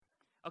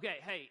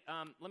Okay, hey,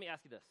 let me ask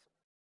you this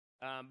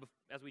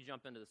as we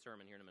jump into the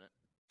sermon here in a minute.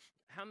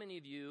 How many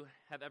of you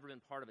have ever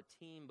been part of a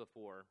team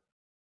before,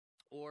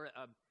 or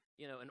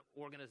an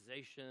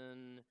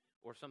organization,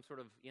 or some sort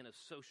of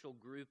social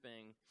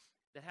grouping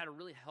that had a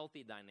really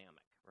healthy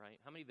dynamic, right?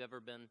 How many of you have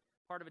ever been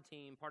part of a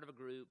team, part of a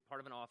group,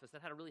 part of an office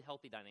that had a really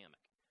healthy dynamic?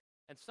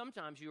 And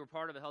sometimes you were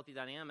part of a healthy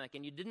dynamic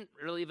and you didn't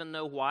really even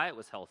know why it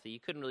was healthy.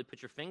 You couldn't really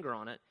put your finger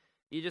on it.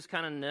 You just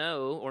kind of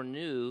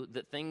knew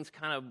that things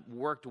kind of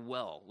worked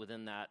well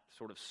within that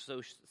sort of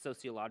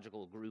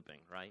sociological grouping,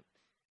 right?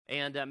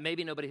 And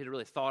maybe nobody had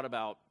really thought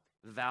about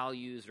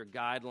values or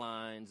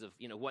guidelines of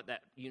what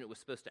that unit was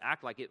supposed to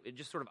act like. It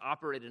just sort of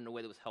operated in a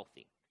way that was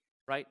healthy,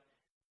 right?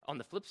 On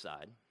the flip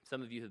side,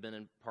 some of you have been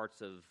in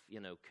parts of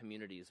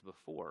communities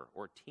before,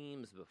 or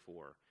teams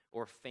before,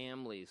 or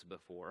families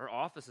before, or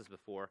offices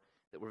before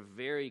that were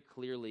very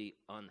clearly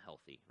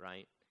unhealthy,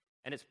 right?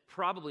 And it's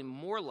probably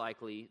more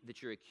likely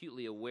that you're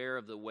acutely aware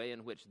of the way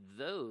in which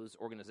those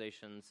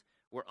organizations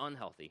were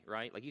unhealthy,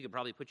 right? Like you could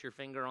probably put your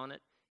finger on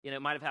it. It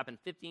might have happened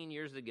 15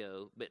 years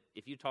ago, but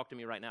if you talk to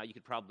me right now, you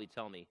could probably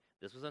tell me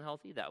this was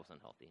unhealthy, that was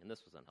unhealthy, and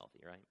this was unhealthy,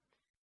 right?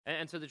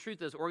 And so the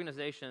truth is,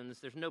 organizations,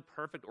 there's no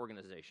perfect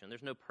organization.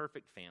 There's no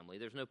perfect family.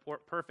 There's no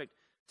perfect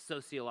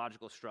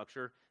sociological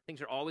structure.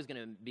 Things are always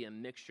going to be a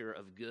mixture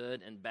of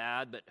good and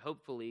bad, but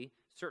hopefully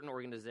certain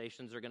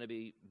organizations are going to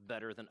be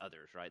better than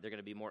others, right? They're going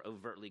to be more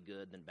overtly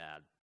good than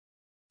bad.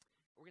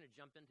 We're going to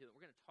jump into it.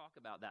 We're going to talk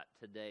about that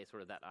today,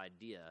 sort of that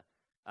idea.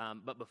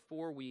 But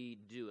before we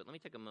do it, let me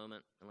take a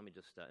moment and let me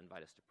just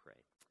invite us to pray.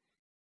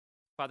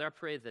 Father, I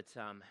pray that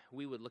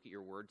we would look at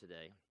your word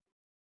today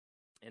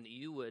and that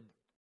you would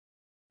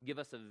give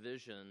us a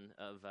vision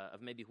of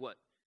maybe what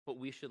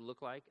we should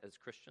look like as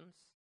Christians,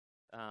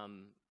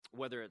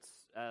 whether it's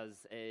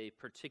as a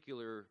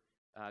particular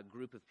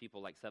group of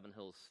people like Seven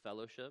Hills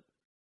Fellowship,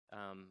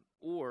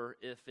 or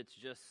if it's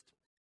just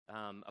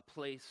a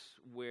place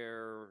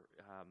where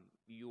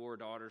your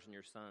daughters and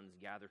your sons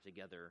gather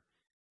together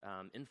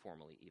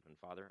informally even,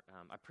 Father.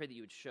 I pray that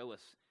you would show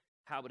us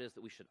how it is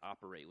that we should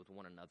operate with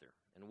one another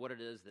and what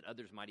it is that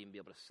others might even be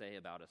able to say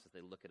about us as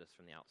they look at us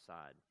from the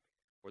outside,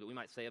 or that we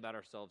might say about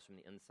ourselves from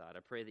the inside.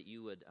 I pray that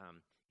you would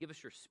give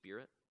us your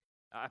Spirit.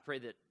 I pray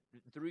that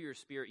through your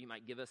Spirit you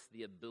might give us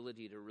the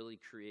ability to really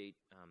create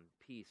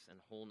peace and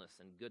wholeness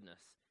and goodness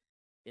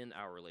in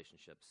our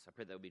relationships. I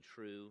pray that would be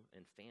true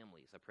in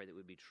families. I pray that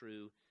would be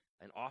true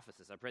in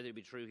offices. I pray that it would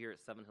be true here at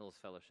Seven Hills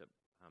Fellowship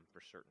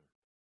for certain.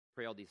 I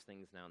pray all these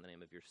things now in the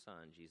name of your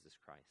Son, Jesus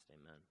Christ.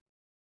 Amen.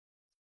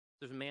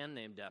 There's a man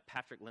named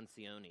Patrick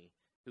Lencioni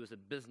who is a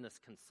business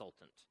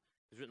consultant.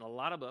 He's written a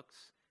lot of books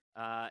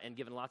and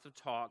given lots of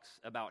talks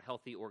about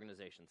healthy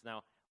organizations.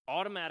 Now,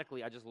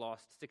 automatically, I just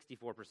lost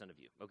 64% of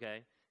you,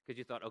 okay? Because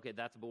you thought, okay,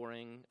 that's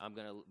boring. I'm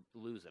going to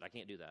lose it. I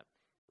can't do that.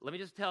 Let me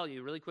just tell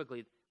you really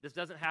quickly, this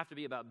doesn't have to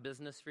be about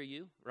business for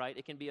you, right?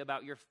 It can be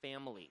about your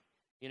family.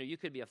 You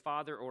could be a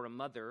father or a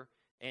mother,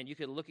 and you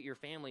could look at your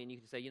family and you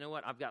can say, you know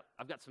what, I've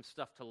got some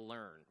stuff to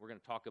learn. We're going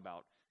to talk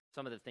about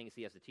some of the things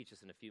he has to teach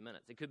us in a few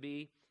minutes. It could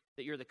be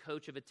that you're the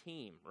coach of a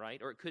team, right?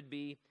 Or it could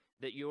be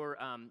that you're,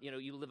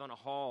 you live on a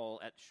hall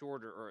at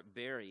Shorter or at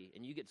Berry,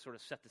 and you get to sort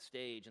of set the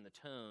stage and the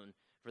tone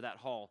for that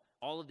hall.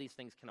 All of these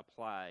things can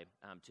apply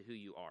to who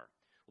you are.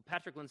 Well,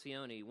 Patrick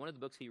Lencioni, one of the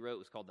books he wrote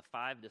was called The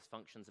 5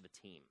 Dysfunctions of a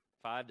Team.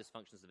 5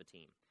 Dysfunctions of a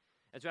Team.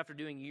 And so after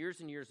doing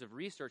years and years of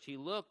research, he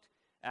looked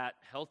at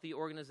healthy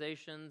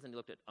organizations and he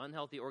looked at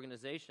unhealthy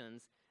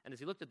organizations. And as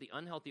he looked at the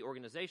unhealthy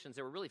organizations,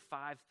 there were really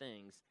 5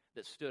 things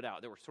that stood out.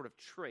 There were sort of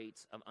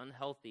traits of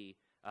unhealthy,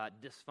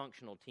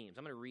 dysfunctional teams.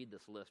 I'm going to read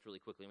this list really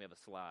quickly. We have a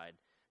slide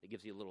that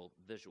gives you a little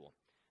visual.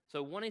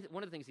 So one of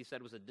the things he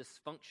said was a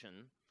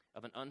dysfunction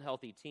of an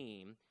unhealthy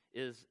team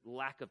is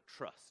lack of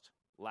trust.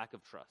 Lack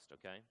of trust,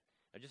 okay?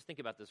 Now just think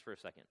about this for a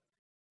second.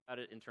 About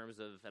it in terms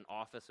of an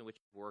office in which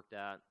you've worked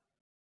at,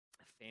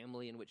 a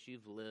family in which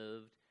you've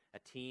lived, a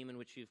team in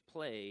which you've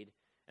played,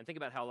 and think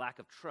about how lack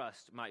of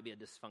trust might be a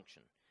dysfunction.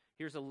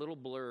 Here's a little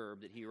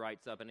blurb that he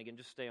writes up, and again,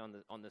 just stay on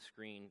the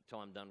screen until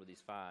I'm done with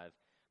these 5.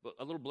 But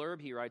a little blurb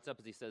he writes up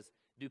as he says,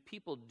 do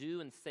people do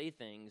and say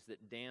things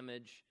that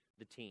damage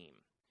the team?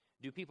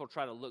 Do people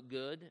try to look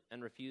good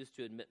and refuse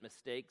to admit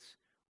mistakes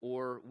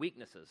or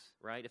weaknesses,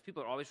 right? If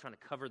people are always trying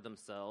to cover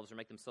themselves or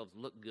make themselves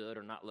look good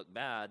or not look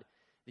bad,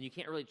 then you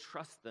can't really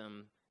trust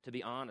them to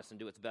be honest and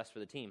do what's best for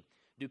the team.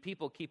 Do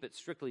people keep it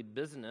strictly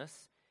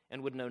business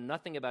and would know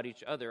nothing about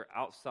each other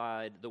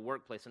outside the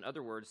workplace? In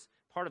other words,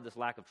 part of this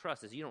lack of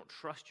trust is you don't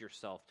trust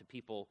yourself to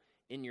people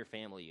in your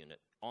family unit,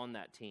 on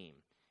that team.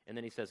 And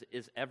then he says,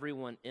 is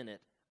everyone in it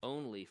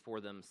only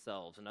for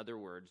themselves? In other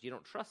words, you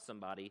don't trust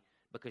somebody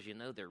because you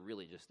know they're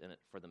really just in it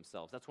for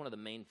themselves. That's one of the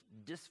main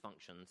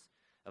dysfunctions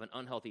of an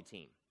unhealthy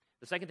team.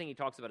 The second thing he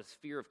talks about is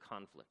fear of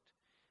conflict.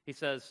 He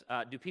says,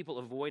 do people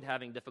avoid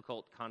having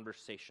difficult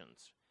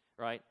conversations,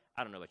 right?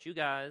 I don't know about you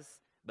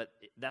guys, but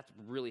that's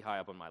really high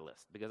up on my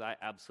list because I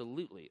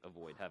absolutely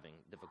avoid having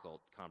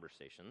difficult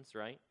conversations,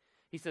 right?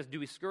 He says, do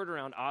we skirt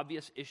around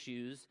obvious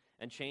issues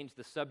and change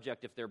the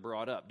subject if they're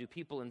brought up? Do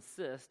people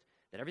insist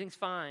that everything's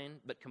fine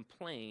but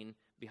complain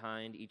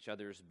behind each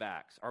other's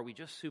backs? Are we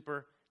just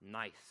super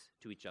nice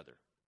to each other?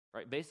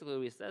 Right? Basically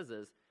what he says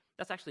is,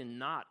 that's actually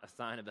not a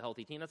sign of a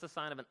healthy team. That's a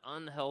sign of an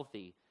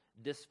unhealthy,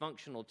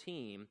 dysfunctional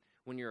team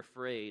when you're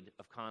afraid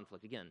of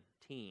conflict. Again,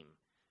 team,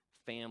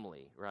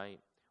 family, right?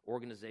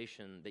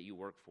 Organization that you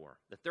work for.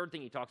 The third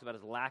thing he talks about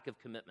is lack of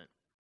commitment.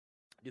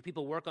 Do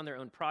people work on their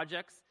own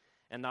projects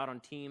and not on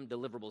team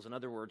deliverables? In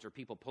other words, are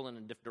people pulling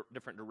in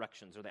different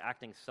directions? Are they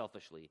acting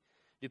selfishly?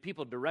 Do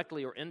people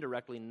directly or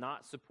indirectly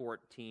not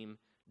support team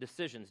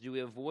decisions? Do we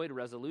avoid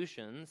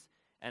resolutions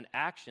and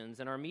actions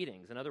in our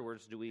meetings? In other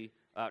words, do we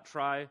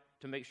try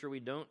to make sure we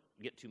don't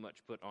get too much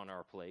put on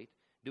our plate?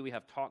 Do we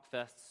have talk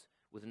fests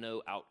with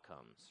no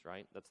outcomes,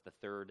 right? That's the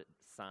third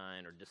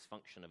sign or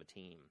dysfunction of a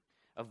team.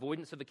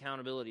 Avoidance of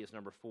accountability is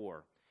number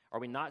 4. Are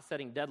we not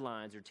setting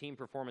deadlines or team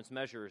performance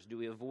measures? Do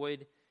we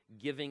avoid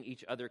giving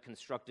each other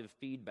constructive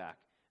feedback?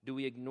 Do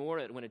we ignore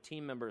it when a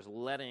team member is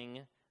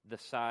letting the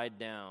side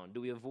down?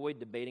 Do we avoid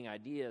debating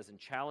ideas and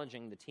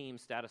challenging the team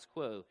status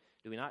quo?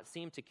 Do we not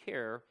seem to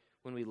care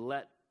when we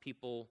let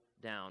people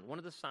down? One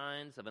of the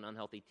signs of an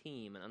unhealthy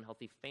team, an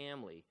unhealthy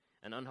family,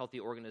 an unhealthy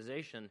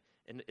organization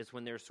is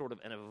when there's sort of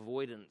an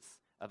avoidance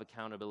of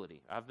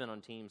accountability. I've been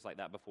on teams like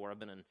that before. I've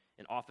been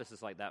in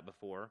offices like that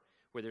before,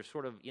 where there's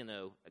sort of,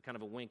 kind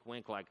of a wink,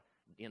 like,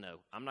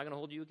 I'm not going to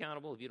hold you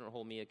accountable if you don't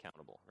hold me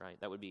accountable, right?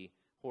 That would be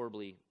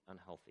horribly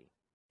unhealthy.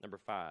 Number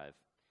 5,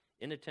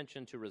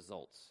 inattention to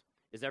results.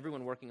 Is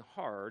everyone working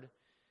hard,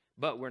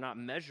 but we're not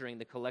measuring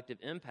the collective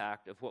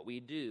impact of what we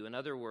do? In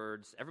other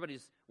words,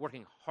 everybody's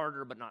working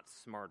harder but not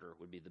smarter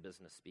would be the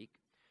business speak.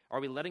 Are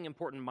we letting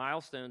important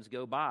milestones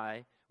go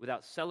by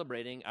without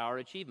celebrating our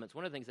achievements?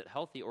 One of the things that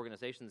healthy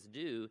organizations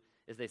do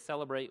is they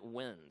celebrate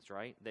wins,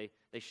 right? They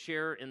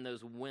share in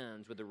those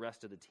wins with the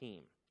rest of the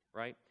team,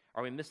 right?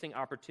 Are we missing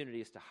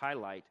opportunities to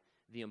highlight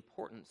the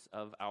importance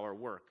of our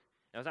work?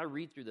 Now, as I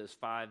read through those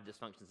 5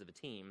 dysfunctions of a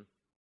team,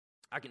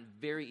 I can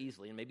very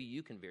easily, and maybe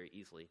you can very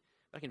easily,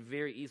 but I can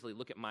very easily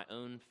look at my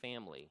own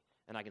family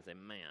and I can say,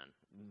 man,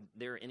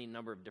 there are any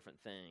number of different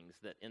things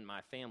that in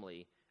my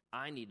family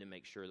I need to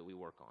make sure that we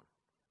work on,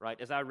 right?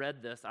 As I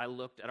read this, I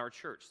looked at our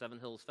church, Seven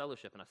Hills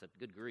Fellowship, and I said,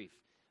 good grief,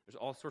 there's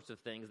all sorts of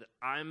things that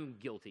I'm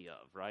guilty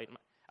of, right?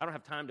 I don't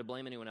have time to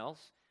blame anyone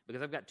else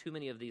because I've got too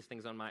many of these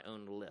things on my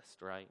own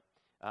list, right?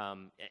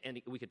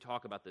 And we could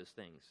talk about those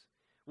things.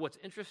 What's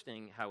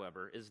interesting,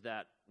 however, is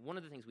that one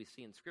of the things we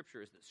see in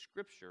Scripture is that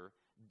Scripture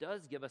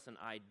does give us an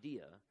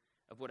idea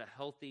of what a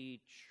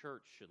healthy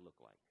church should look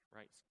like,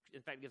 right?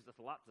 In fact, it gives us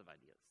lots of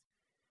ideas,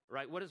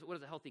 right? What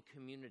does a healthy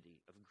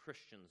community of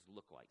Christians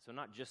look like? So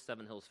not just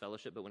Seven Hills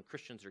Fellowship, but when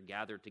Christians are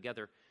gathered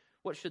together,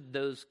 what should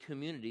those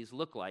communities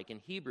look like? In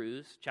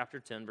Hebrews chapter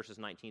 10, verses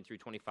 19 through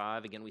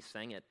 25, again, we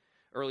sang it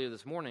earlier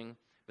this morning,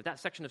 but that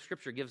section of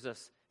Scripture gives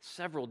us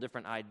several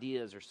different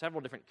ideas or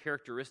several different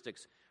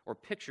characteristics or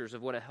pictures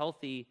of what a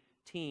healthy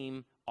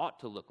team ought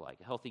to look like,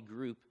 a healthy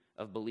group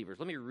of believers.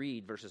 Let me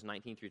read verses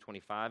 19 through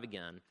 25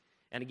 again.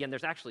 And again,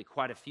 there's actually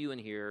quite a few in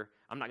here.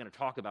 I'm not going to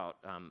talk about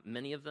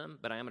many of them,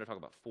 but I am going to talk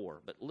about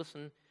 4. But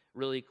listen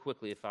really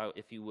quickly,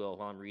 if you will,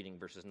 while I'm reading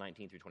verses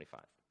 19 through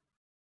 25.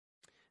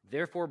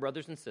 Therefore,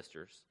 brothers and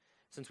sisters,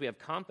 since we have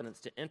confidence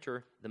to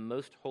enter the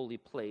most holy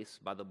place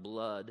by the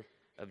blood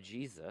of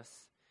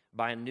Jesus,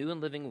 by a new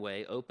and living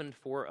way opened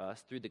for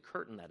us through the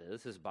curtain that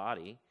is, his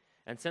body,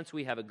 and since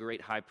we have a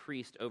great high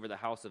priest over the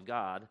house of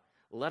God,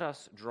 let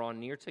us draw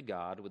near to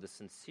God with a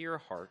sincere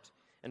heart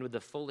and with the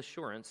full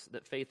assurance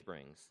that faith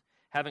brings,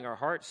 having our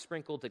hearts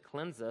sprinkled to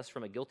cleanse us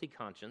from a guilty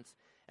conscience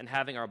and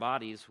having our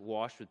bodies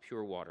washed with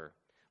pure water.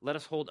 Let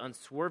us hold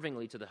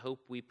unswervingly to the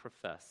hope we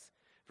profess,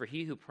 for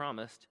he who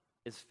promised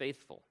is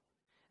faithful.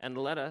 And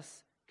let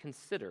us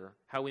consider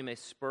how we may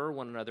spur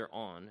one another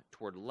on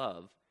toward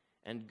love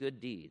and good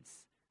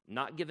deeds,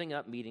 not giving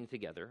up meeting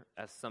together,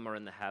 as some are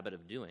in the habit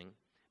of doing,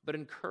 but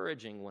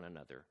encouraging one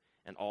another,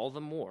 and all the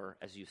more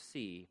as you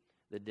see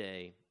the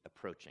day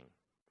approaching.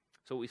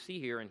 So what we see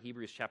here in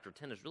Hebrews chapter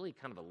 10 is really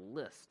kind of a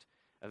list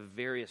of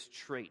various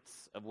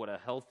traits of what a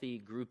healthy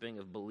grouping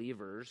of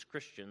believers,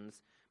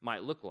 Christians,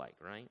 might look like,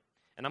 right?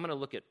 And I'm going to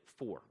look at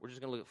 4. We're just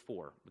going to look at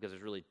 4 because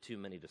there's really too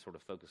many to sort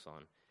of focus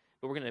on.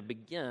 But we're going to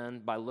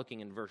begin by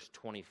looking in verse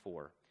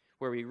 24,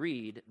 where we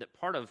read that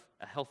part of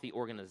a healthy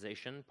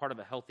organization, part of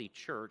a healthy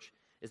church,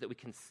 is that we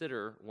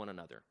consider one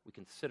another. We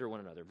consider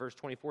one another. Verse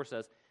 24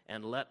 says,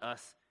 and let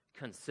us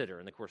consider.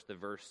 And of course, the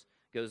verse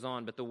goes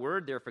on. But the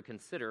word there for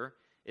consider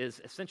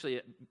is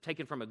essentially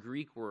taken from a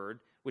Greek word,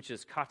 which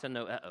is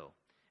katanoeo.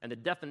 And the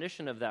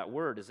definition of that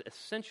word is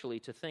essentially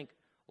to think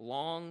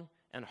long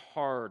and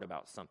hard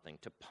about something,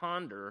 to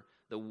ponder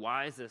the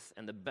wisest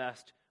and the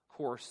best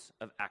course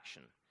of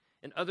action.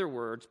 In other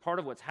words, part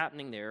of what's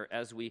happening there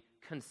as we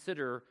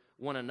consider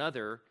one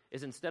another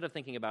is instead of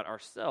thinking about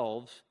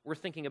ourselves, we're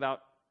thinking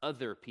about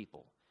other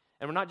people.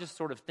 And we're not just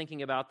sort of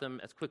thinking about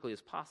them as quickly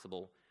as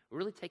possible. We're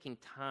really taking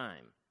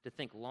time to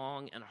think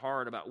long and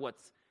hard about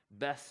what's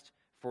best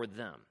for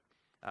them.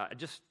 I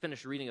just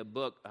finished reading a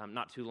book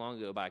not too long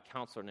ago by a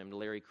counselor named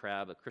Larry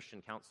Crabb, a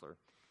Christian counselor.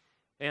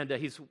 And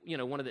he's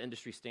one of the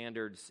industry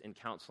standards in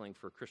counseling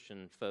for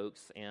Christian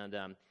folks. And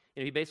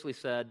He basically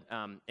said,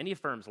 and he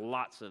affirms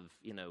lots of,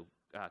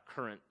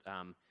 current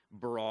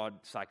broad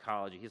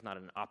psychology. He's not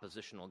an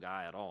oppositional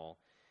guy at all.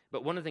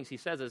 But one of the things he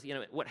says is,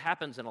 what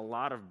happens in a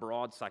lot of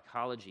broad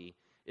psychology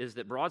is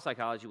that broad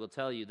psychology will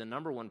tell you the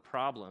number one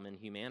problem in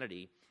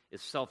humanity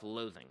is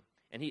self-loathing.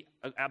 And he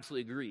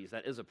absolutely agrees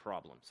that is a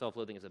problem.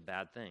 Self-loathing is a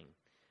bad thing.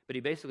 But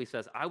he basically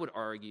says, I would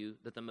argue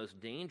that the most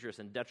dangerous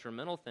and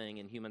detrimental thing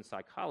in human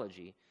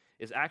psychology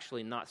is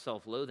actually not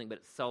self-loathing, but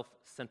it's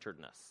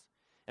self-centeredness.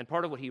 And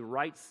part of what he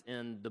writes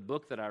in the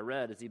book that I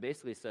read is he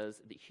basically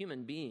says that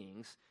human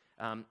beings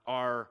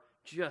are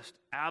just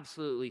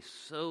absolutely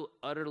so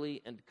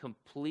utterly and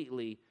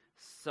completely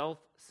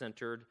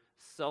self-centered,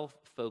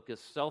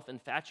 self-focused,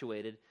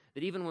 self-infatuated,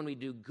 that even when we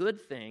do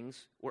good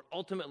things, we're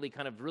ultimately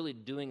kind of really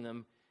doing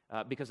them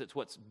because it's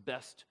what's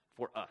best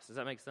for us. Does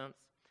that make sense?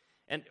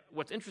 And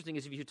what's interesting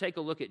is if you take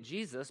a look at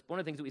Jesus, one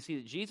of the things that we see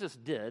that Jesus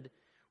did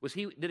was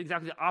he did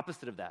exactly the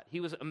opposite of that.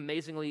 He was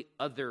amazingly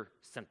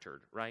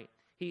other-centered, right?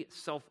 He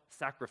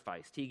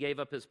self-sacrificed. He gave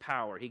up his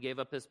power. He gave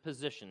up his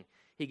position.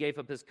 He gave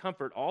up his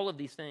comfort, all of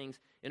these things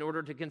in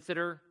order to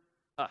consider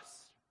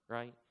us,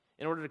 right?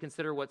 In order to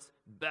consider what's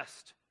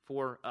best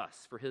for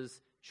us, for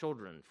his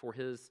children, for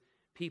his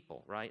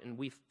people, right? And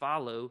we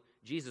follow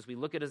Jesus. We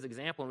look at his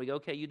example and we go,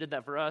 okay, you did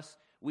that for us.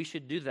 We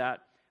should do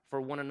that for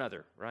one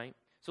another, right?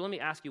 So let me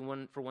ask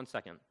you for 1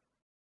 second.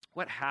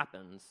 What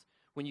happens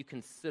when you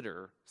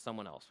consider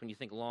someone else, when you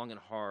think long and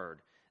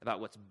hard about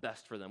what's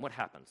best for them? What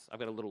happens? I've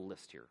got a little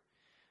list here.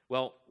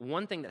 Well,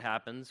 one thing that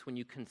happens when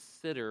you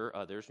consider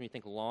others, when you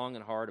think long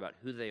and hard about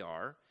who they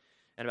are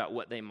and about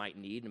what they might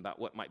need and about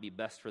what might be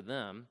best for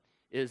them,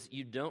 is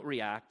you don't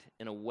react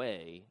in a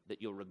way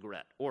that you'll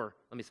regret. Or,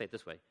 let me say it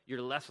this way,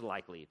 you're less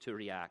likely to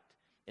react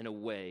in a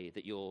way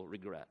that you'll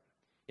regret.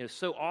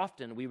 So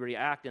often we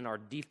react in our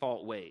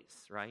default ways,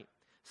 right?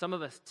 Some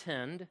of us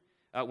tend,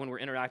 when we're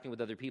interacting with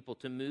other people,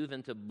 to move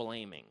into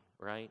blaming,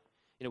 right?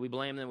 We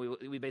blame them.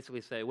 We basically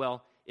say,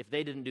 well, if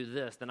they didn't do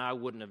this, then I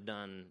wouldn't have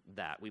done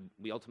that.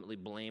 We ultimately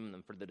blame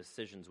them for the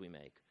decisions we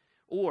make.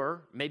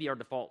 Or maybe our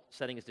default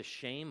setting is to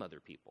shame other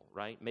people,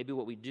 right? Maybe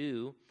what we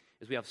do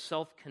is we have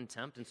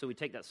self-contempt, and so we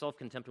take that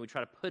self-contempt and we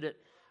try to put it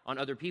on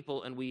other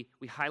people, and we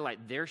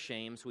highlight their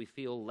shame so we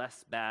feel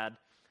less bad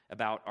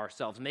about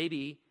ourselves.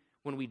 Maybe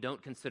when we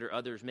don't consider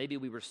others, maybe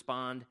we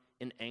respond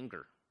in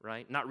anger,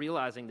 right? Not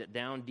realizing that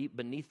down deep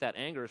beneath that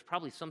anger is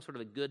probably some sort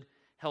of a good,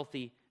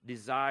 healthy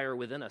desire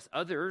within us.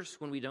 Others,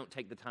 when we don't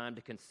take the time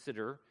to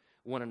consider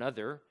one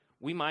another,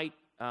 we might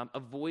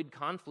avoid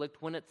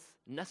conflict when it's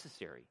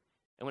necessary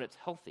and when it's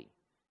healthy.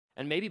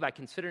 And maybe by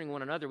considering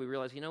one another, we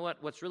realize, you know what?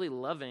 What's really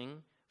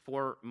loving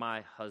for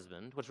my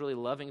husband, what's really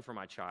loving for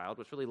my child,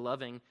 what's really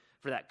loving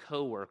for that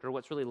coworker,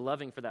 what's really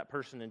loving for that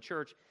person in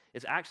church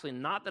is actually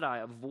not that I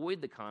avoid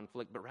the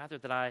conflict, but rather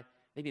that I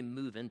maybe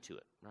move into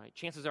it, right?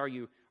 Chances are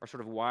you are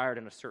sort of wired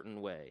in a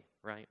certain way,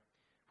 right?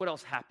 What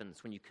else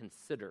happens when you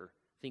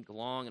think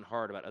long and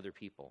hard about other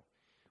people?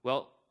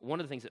 Well, one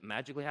of the things that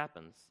magically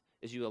happens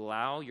is you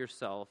allow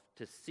yourself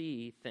to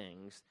see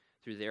things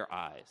through their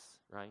eyes,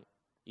 right?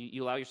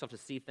 You allow yourself to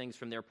see things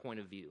from their point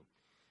of view.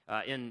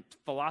 In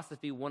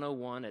Philosophy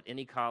 101 at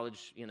any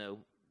college,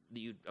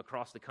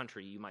 across the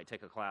country, you might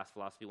take a class,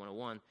 Philosophy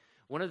 101.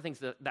 One of the things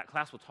that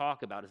class will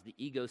talk about is the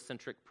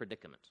egocentric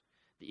predicament.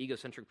 The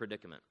egocentric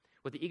predicament.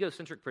 What the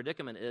egocentric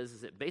predicament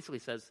is it basically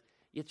says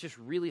it's just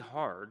really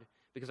hard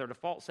because our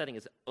default setting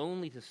is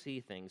only to see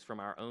things from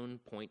our own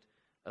point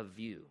of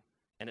view.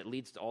 And it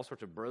leads to all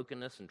sorts of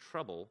brokenness and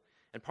trouble.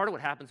 And part of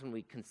what happens when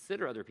we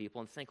consider other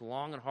people and think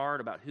long and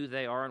hard about who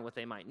they are and what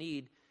they might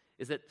need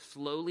is it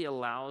slowly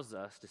allows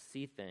us to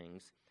see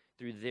things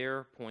through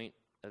their point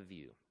of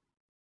view.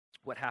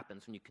 What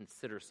happens when you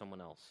consider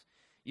someone else?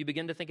 You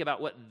begin to think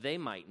about what they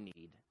might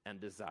need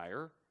and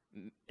desire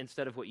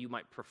instead of what you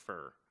might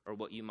prefer or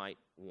what you might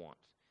want.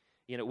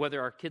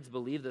 Whether our kids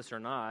believe this or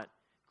not,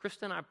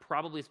 Krista and I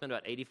probably spend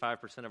about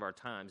 85% of our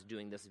times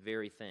doing this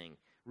very thing,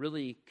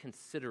 really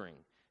considering,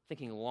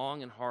 thinking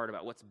long and hard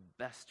about what's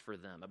best for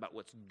them, about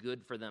what's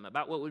good for them,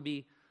 about what would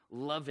be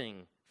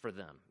loving for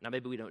them. Now,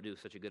 maybe we don't do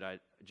such a good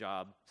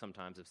job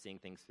sometimes of seeing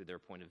things through their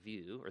point of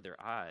view or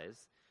their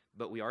eyes,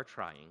 but we are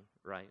trying,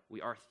 right?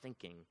 We are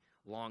thinking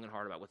long and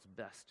hard about what's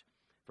best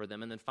for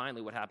them. And then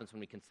finally, what happens when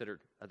we consider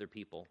other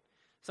people?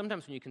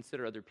 Sometimes when you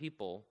consider other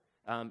people,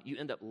 you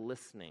end up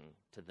listening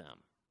to them,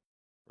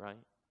 right?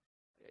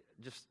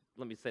 Just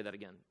let me say that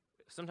again.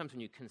 Sometimes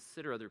when you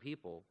consider other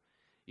people,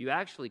 you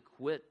actually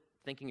quit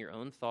thinking your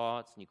own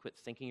thoughts and you quit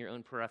thinking your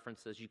own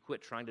preferences. You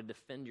quit trying to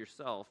defend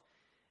yourself,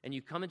 and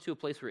you come into a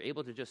place where you're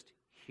able to just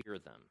hear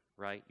them,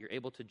 right? You're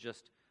able to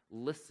just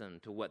listen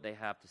to what they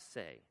have to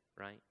say,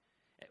 right?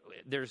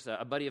 There's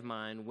a buddy of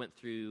mine went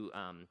through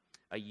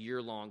a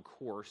year-long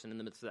course, and in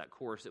the midst of that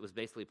course, it was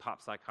basically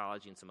pop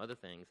psychology and some other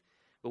things.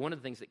 But one of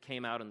the things that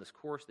came out in this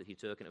course that he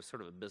took, and it was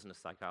sort of a business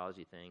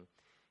psychology thing,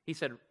 he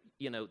said,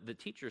 the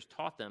teachers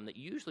taught them that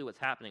usually what's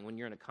happening when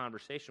you're in a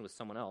conversation with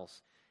someone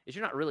else is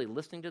you're not really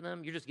listening to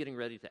them. You're just getting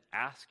ready to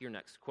ask your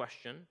next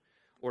question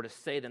or to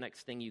say the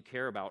next thing you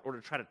care about, or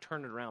to try to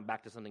turn it around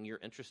back to something you're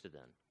interested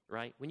in,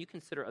 right? When you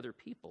consider other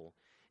people,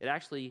 it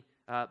actually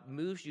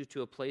moves you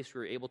to a place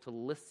where you're able to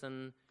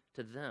listen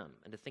to them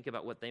and to think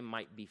about what they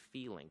might be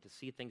feeling, to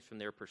see things from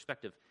their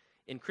perspective.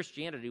 In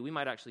Christianity, we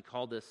might actually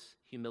call this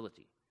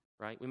humility,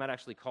 right? We might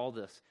actually call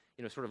this,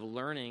 sort of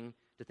learning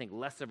to think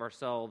less of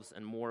ourselves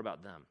and more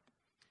about them.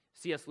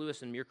 C.S.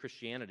 Lewis in Mere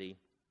Christianity,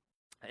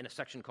 in a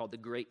section called The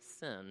Great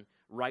Sin,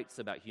 writes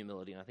about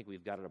humility, and I think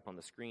we've got it up on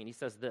the screen. He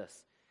says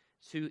this: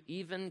 to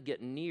even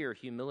get near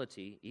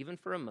humility, even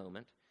for a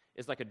moment,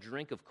 is like a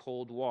drink of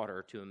cold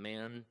water to a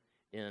man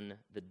in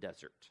the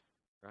desert,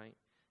 right?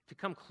 To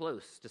come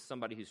close to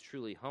somebody who's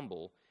truly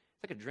humble,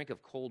 it's like a drink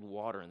of cold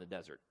water in the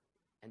desert.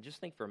 And just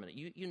think for a minute,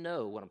 you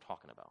know what I'm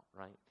talking about,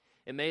 right?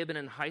 It may have been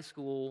in high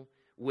school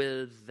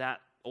with that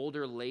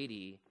older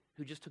lady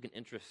who just took an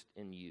interest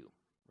in you,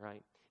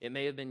 right? It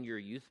may have been your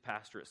youth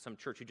pastor at some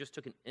church who just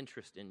took an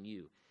interest in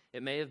you.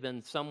 It may have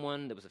been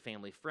someone that was a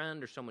family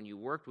friend or someone you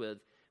worked with,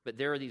 but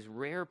there are these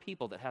rare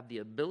people that have the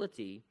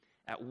ability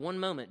at one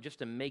moment just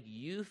to make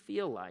you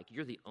feel like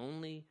you're the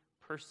only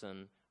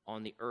person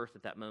on the earth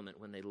at that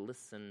moment when they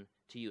listen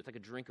to you. It's like a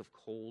drink of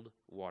cold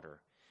water.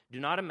 Do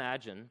not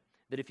imagine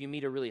that if you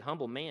meet a really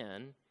humble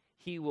man,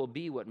 he will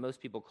be what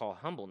most people call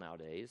humble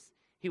nowadays.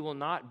 He will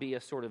not be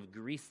a sort of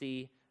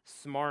greasy,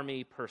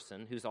 smarmy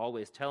person who's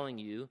always telling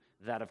you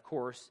that, of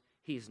course,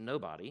 he's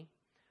nobody.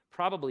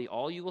 Probably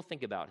all you will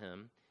think about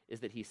him is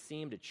that he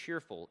seemed a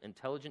cheerful,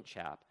 intelligent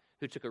chap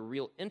who took a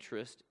real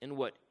interest in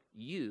what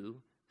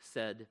you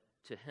said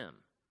to him,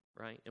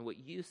 right? And what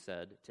you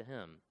said to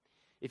him.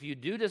 If you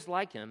do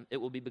dislike him, it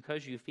will be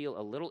because you feel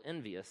a little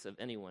envious of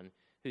anyone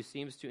who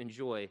seems to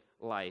enjoy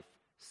life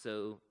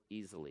so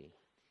easily.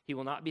 He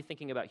will not be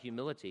thinking about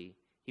humility.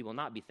 He will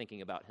not be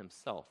thinking about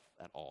himself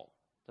at all.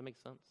 Does that make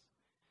sense?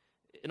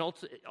 And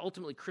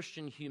ultimately,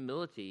 Christian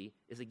humility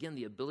is, again,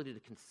 the ability to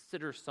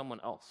consider someone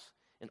else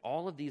in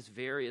all of these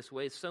various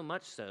ways, so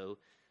much so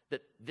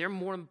that they're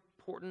more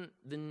important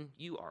than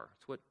you are.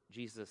 It's what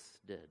Jesus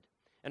did.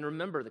 And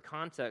remember, the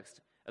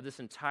context of this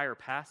entire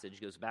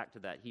passage goes back to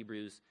that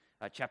Hebrews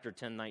chapter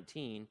 10,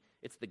 19.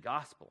 It's the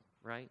gospel,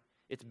 right?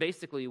 It's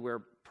basically where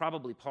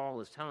probably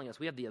Paul is telling us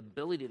we have the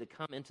ability to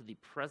come into the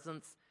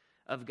presence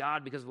of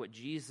God because of what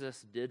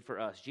Jesus did for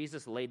us.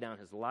 Jesus laid down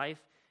his life,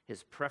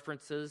 his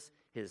preferences,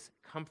 his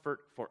comfort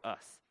for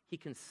us. He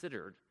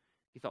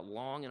thought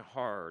long and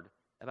hard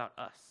about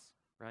us,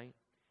 right?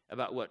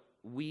 About what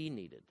we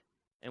needed.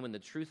 And when the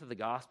truth of the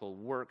gospel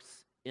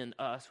works in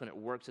us, when it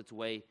works its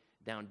way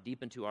down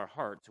deep into our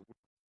hearts,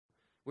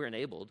 we're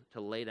enabled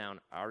to lay down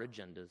our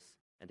agendas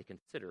and to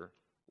consider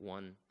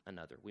one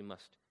another. We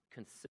must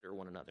consider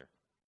one another.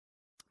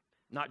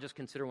 Not just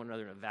consider one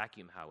another in a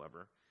vacuum,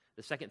 however.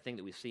 The second thing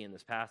that we see in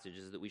this passage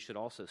is that we should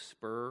also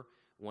spur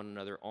one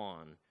another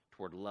on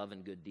toward love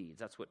and good deeds.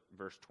 That's what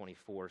verse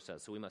 24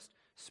 says. So we must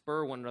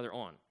spur one another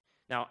on.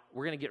 Now,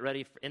 we're going to get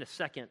ready in a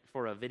second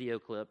for a video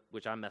clip,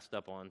 which I messed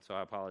up on, so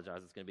I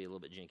apologize. It's going to be a little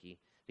bit jinky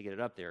to get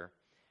it up there.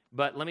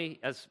 But let me,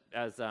 as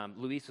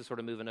Luis is sort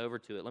of moving over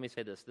to it, let me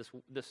say this.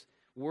 This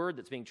word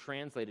that's being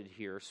translated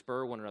here,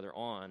 spur one another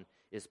on,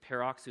 is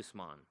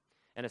paroxysmon.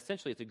 And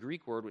essentially, it's a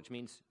Greek word which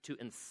means to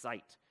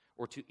incite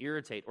or to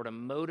irritate or to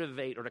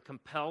motivate or to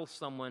compel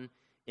someone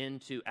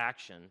into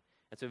action.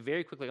 And so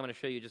very quickly, I'm going to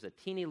show you just a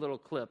teeny little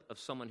clip of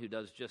someone who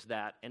does just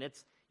that. And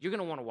you're going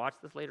to want to watch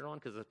this later on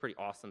because it's a pretty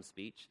awesome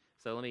speech.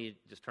 So let me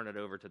just turn it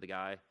over to the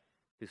guy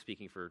who's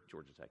speaking for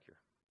Georgia Tech here.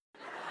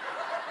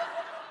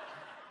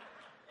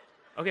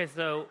 Okay,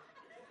 so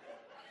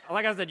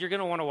like I said, you're going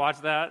to want to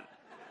watch that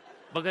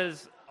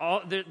because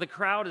the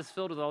crowd is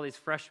filled with all these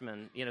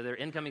freshmen. They're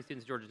incoming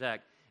students at Georgia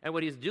Tech. And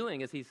what he's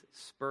doing is he's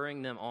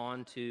spurring them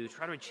on to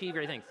try to achieve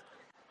great things.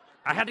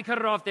 I had to cut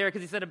it off there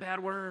because he said a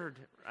bad word.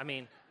 I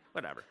mean,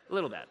 whatever, a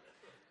little bad.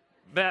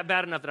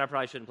 Bad enough that I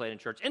probably shouldn't play it in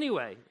church.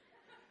 Anyway,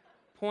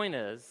 point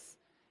is,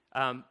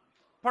 part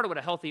of what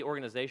a healthy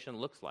organization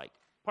looks like,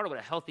 part of what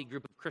a healthy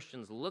group of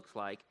Christians looks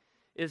like,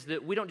 is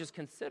that we don't just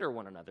consider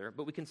one another,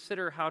 but we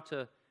consider how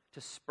to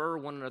spur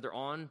one another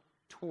on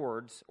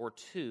towards or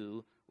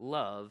to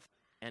love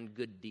and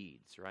good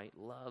deeds, right?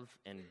 Love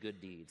and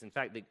good deeds. In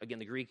fact, again,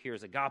 the Greek here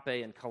is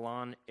agape and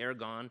kalan,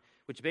 ergon,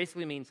 which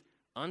basically means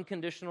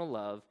unconditional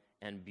love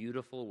and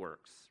beautiful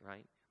works,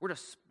 right? We're to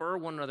spur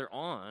one another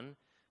on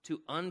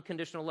to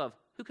unconditional love.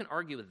 Who can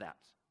argue with that,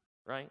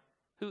 right?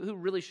 Who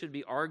really should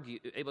be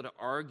able to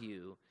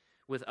argue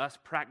with us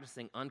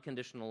practicing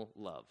unconditional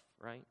love,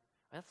 right?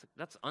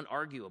 That's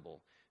unarguable.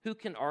 Who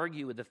can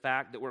argue with the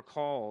fact that we're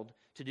called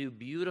to do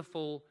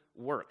beautiful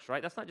works,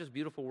 right? That's not just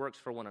beautiful works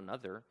for one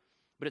another,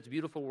 but it's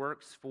beautiful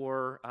works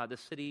for the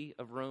city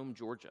of Rome,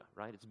 Georgia,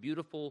 right? It's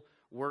beautiful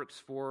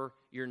works for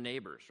your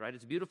neighbors, right?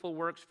 It's beautiful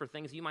works for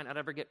things you might not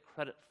ever get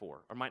credit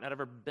for or might not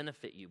ever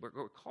benefit you. But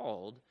we're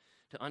called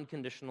to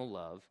unconditional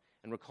love,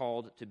 and we're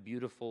called to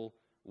beautiful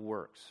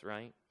works,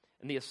 right?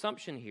 And the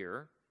assumption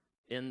here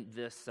in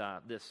this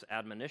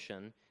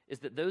admonition is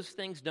that those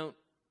things don't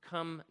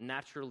come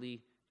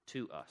naturally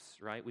to us,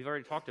 right? We've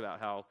already talked about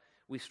how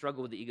we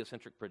struggle with the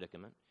egocentric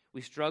predicament.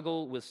 We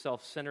struggle with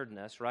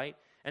self-centeredness, right?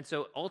 And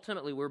so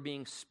ultimately we're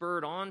being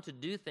spurred on to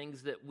do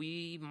things that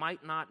we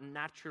might not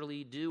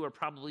naturally do or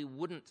probably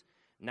wouldn't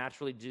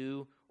naturally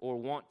do or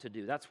want to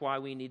do. That's why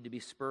we need to be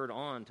spurred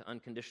on to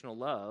unconditional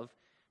love,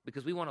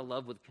 because we want to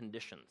love with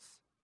conditions,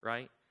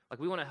 right? Like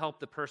we want to help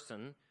the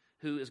person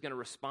who is going to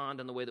respond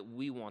in the way that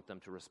we want them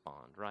to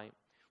respond, right?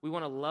 We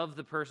want to love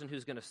the person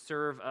who's going to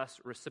serve us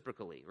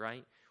reciprocally,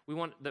 right? We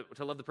want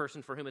to love the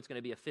person for whom it's going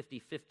to be a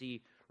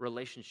 50-50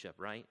 relationship,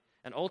 right?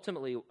 And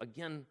ultimately,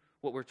 again,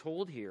 what we're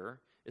told here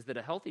is that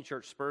a healthy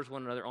church spurs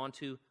one another on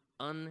to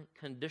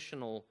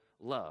unconditional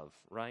love,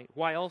 right?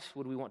 Why else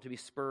would we want to be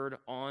spurred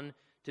on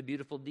to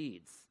beautiful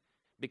deeds?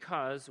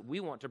 Because we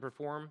want to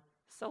perform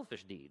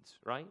selfish deeds,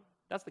 right?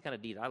 That's the kind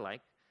of deed I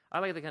like. I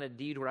like the kind of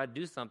deed where I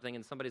do something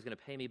and somebody's going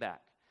to pay me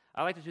back.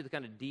 I like to do the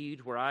kind of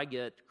deed where I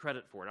get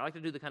credit for it. I like to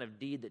do the kind of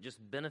deed that just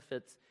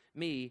benefits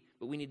me,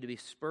 but we need to be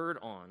spurred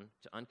on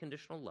to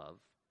unconditional love,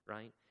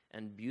 right?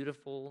 And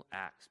beautiful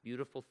acts,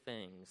 beautiful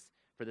things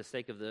for the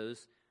sake of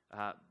those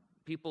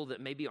people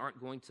that maybe aren't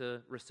going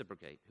to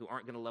reciprocate, who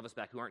aren't going to love us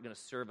back, who aren't going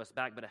to serve us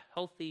back. But a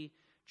healthy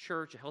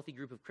church, a healthy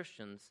group of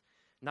Christians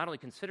not only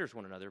considers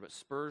one another, but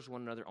spurs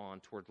one another on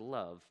toward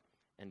love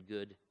and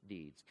good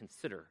deeds.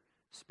 Consider,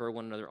 spur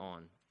one another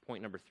on.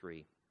 Point number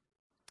 3.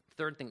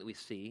 Third thing that we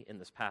see in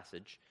this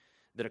passage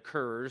that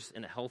occurs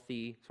in a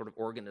healthy sort of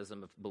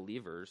organism of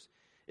believers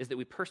is that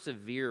we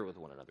persevere with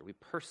one another. We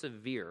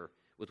persevere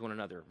with one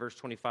another. Verse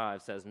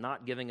 25 says,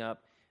 not giving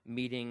up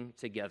meeting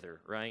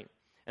together, right?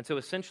 And so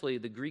essentially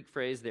the Greek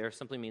phrase there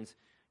simply means,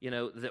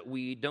 that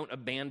we don't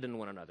abandon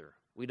one another.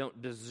 We don't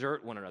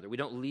desert one another. We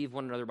don't leave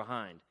one another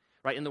behind,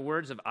 right? In the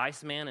words of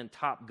Iceman and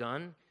Top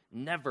Gun,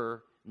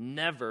 never,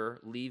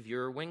 never leave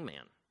your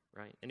wingman,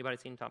 right? Anybody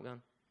seen Top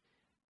Gun?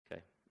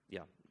 Okay,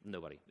 yeah,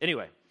 nobody.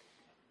 Anyway,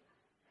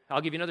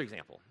 I'll give you another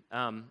example.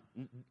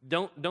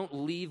 Don't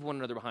leave one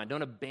another behind.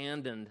 Don't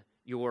abandon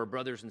your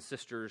brothers and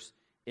sisters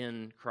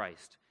in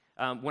Christ.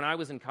 When I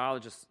was in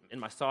college, in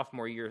my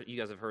sophomore year, you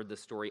guys have heard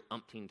this story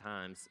umpteen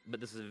times, but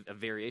this is a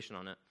variation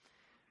on it.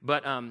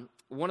 But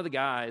one of the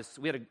guys,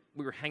 we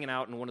were hanging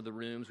out in one of the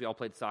rooms. We all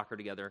played soccer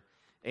together,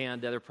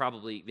 and there were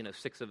probably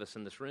 6 of us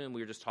in this room.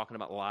 We were just talking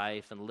about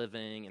life and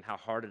living and how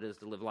hard it is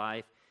to live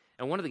life.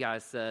 And one of the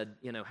guys said,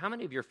 how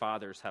many of your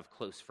fathers have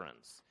close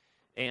friends?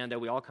 And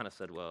we all kind of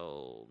said,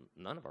 well,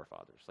 none of our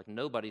fathers. Like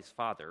nobody's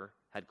father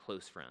had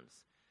close friends.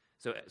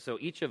 So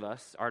each of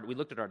us, we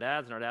looked at our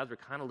dads, and our dads were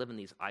kind of living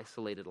these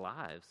isolated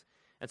lives.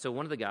 And so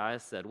one of the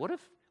guys said, what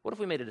if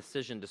we made a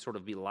decision to sort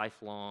of be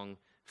lifelong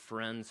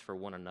friends for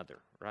one another,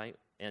 right?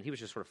 And he was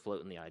just sort of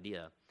floating the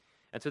idea.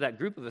 And so that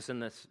group of us in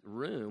this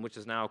room, which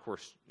is now, of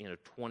course,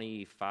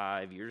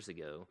 25 years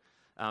ago,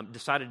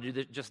 decided to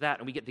do just that.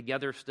 And we get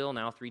together still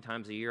now 3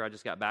 times a year. I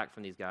just got back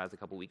from these guys a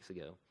couple weeks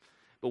ago.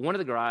 But one of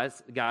the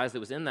guys that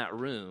was in that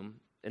room,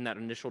 in that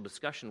initial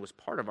discussion, was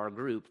part of our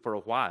group for a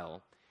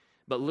while.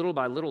 But little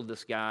by little,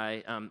 this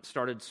guy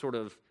started sort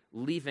of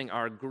leaving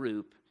our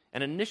group.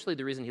 And initially,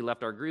 the reason he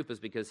left our group is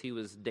because he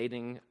was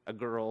dating a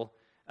girl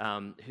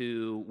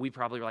who we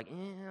probably were like,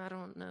 I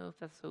don't know if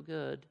that's so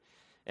good.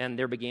 And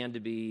there began to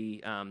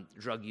be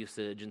drug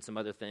usage and some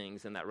other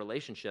things in that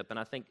relationship. And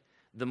I think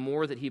the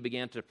more that he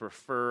began to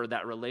prefer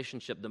that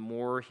relationship, the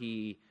more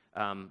he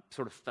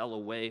sort of fell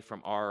away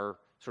from our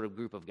sort of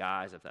group of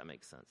guys, if that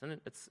makes sense. And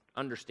it's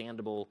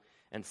understandable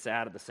and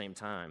sad at the same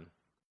time.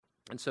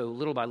 And so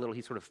little by little,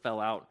 he sort of fell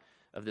out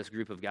of this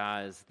group of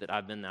guys that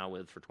I've been now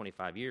with for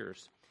 25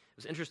 years. It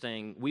was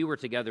interesting. We were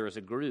together as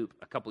a group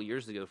a couple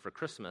years ago for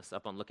Christmas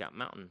up on Lookout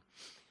Mountain.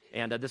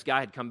 And this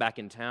guy had come back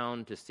in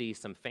town to see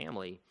some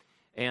family.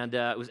 And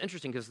it was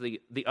interesting because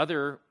the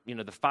other,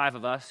 the 5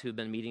 of us who've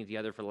been meeting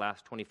together for the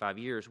last 25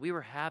 years, we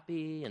were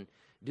happy and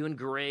doing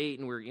great,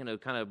 and we're,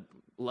 kind of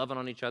loving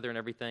on each other and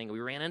everything. And we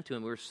ran into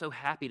him. We were so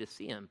happy to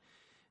see him.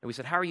 And we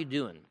said, how are you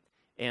doing?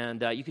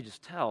 And you could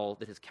just tell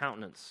that his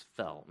countenance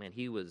fell. Man,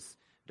 he was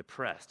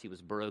depressed. He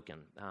was broken.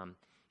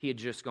 He had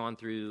just gone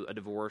through a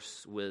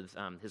divorce with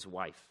his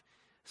wife,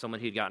 someone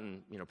who had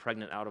gotten,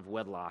 pregnant out of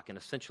wedlock. And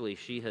essentially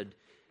she had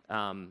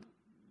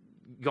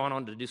gone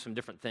on to do some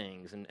different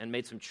things and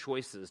made some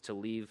choices to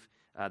leave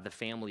the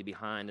family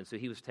behind. And so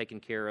he was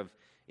taking care of,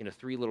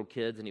 3 little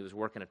kids, and he was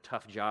working a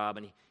tough job,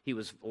 and he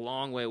was a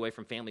long way away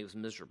from family. He was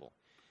miserable.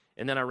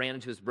 And then I ran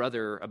into his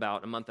brother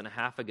about a month and a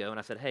half ago, and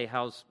I said, hey,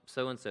 how's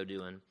so-and-so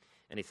doing?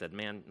 And he said,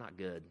 man, not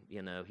good.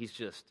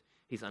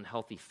 He's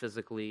unhealthy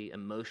physically,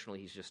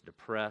 emotionally. He's just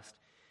depressed.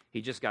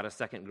 He just got a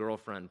second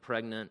girlfriend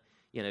pregnant.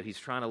 He's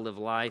trying to live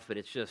life, but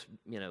it's just,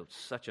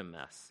 such a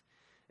mess.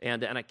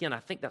 And again, I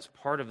think that's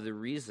part of the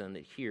reason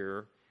that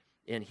here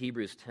in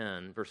Hebrews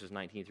 10, verses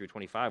 19 through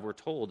 25, we're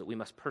told that we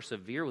must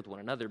persevere with one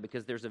another,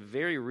 because there's a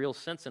very real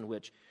sense in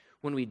which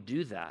when we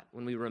do that,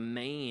 when we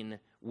remain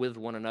with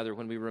one another,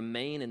 when we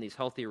remain in these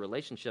healthy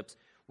relationships,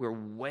 we're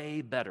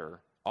way better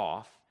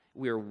off.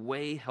 We're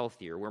way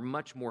healthier. We're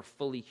much more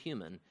fully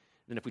human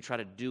than if we try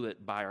to do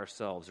it by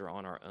ourselves or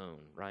on our own,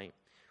 right?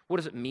 What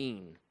does it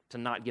mean to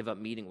not give up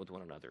meeting with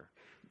one another?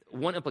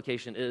 One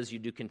implication is you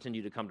do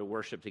continue to come to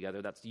worship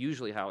together. That's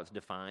usually how it's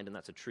defined, and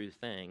that's a true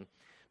thing.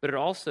 but it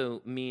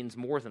also means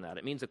more than that.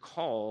 It means a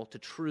call to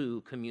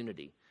true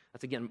community.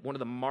 That's, again, one of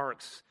the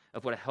marks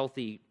of what a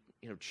healthy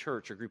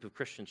church or group of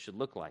Christians should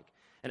look like.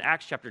 And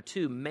Acts chapter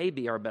 2 may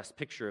be our best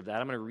picture of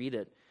that. I'm going to read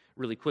it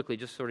really quickly,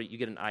 just so that you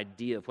get an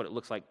idea of what it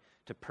looks like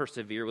to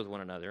persevere with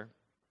one another.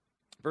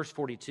 Verse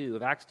 42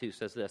 of Acts 2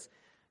 says this: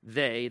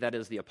 they, that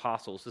is the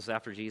apostles, this is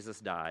after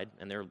Jesus died,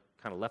 and they're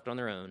kind of left on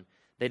their own,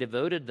 they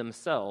devoted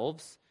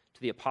themselves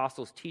to the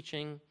apostles'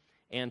 teaching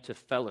and to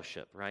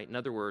fellowship, right? In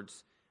other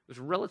words, it was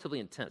relatively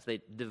intense.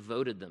 They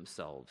devoted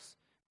themselves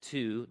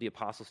to the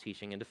apostles'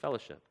 teaching and to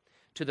fellowship,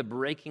 to the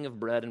breaking of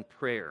bread and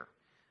prayer.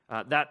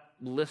 That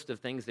list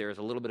of things there is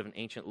a little bit of an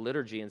ancient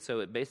liturgy, and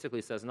so it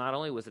basically says not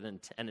only was it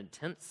an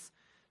intense,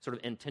 sort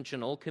of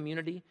intentional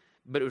community,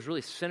 but it was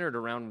really centered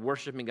around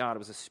worshiping God. It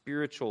was a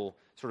spiritual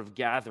sort of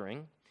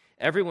gathering.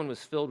 Everyone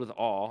was filled with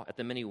awe at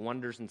the many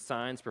wonders and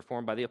signs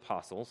performed by the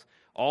apostles.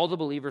 All the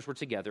believers were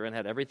together and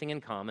had everything in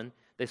common.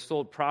 They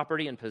sold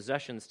property and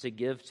possessions to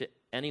give to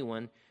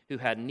anyone who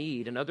had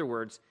need. In other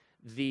words,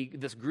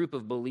 this group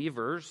of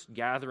believers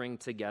gathering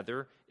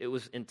together, it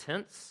was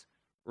intense,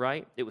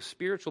 right? It was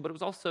spiritual, but it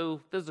was also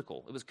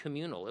physical. It was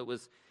communal. It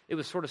was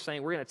sort of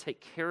saying we're going to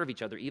take care of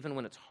each other even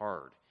when it's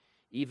hard,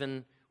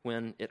 even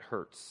when it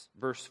hurts.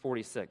 Verse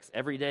 46,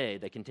 every day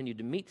they continued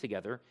to meet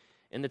together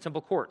in the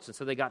temple courts, and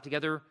so they got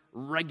together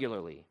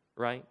regularly,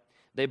 right?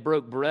 They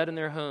broke bread in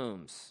their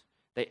homes.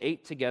 They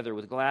ate together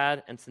with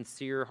glad and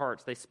sincere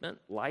hearts. They spent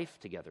life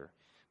together,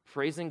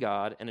 praising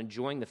God and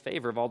enjoying the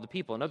favor of all the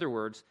people. In other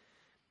words,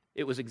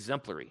 it was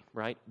exemplary,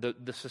 right?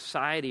 The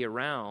society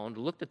around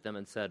looked at them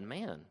and said,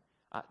 man,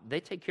 they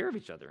take care of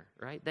each other,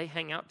 right? They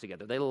hang out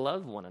together. They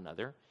love one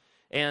another.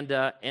 And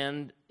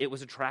it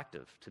was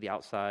attractive to the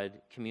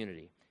outside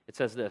community. It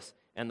says this,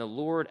 and the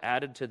Lord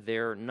added to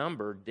their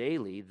number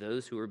daily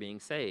those who were being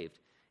saved.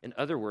 In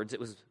other words, it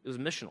was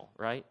missional,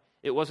 right?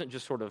 It wasn't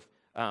just sort of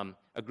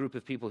a group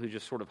of people who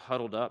just sort of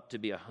huddled up to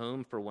be a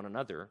home for one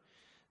another.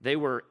 They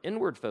were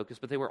inward focused,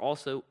 but they were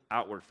also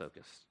outward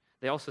focused.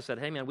 They also said,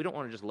 hey, man, we don't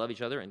want to just love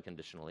each other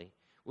unconditionally.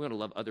 We want to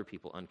love other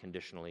people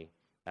unconditionally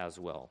as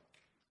well.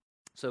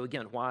 So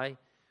again, why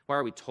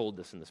are we told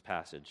this in this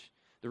passage?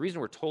 The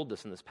reason we're told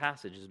this in this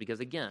passage is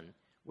because, again,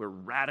 we're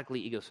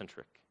radically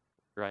egocentric,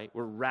 right?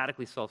 We're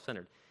radically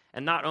self-centered.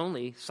 And not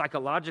only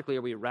psychologically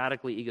are we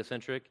radically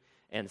egocentric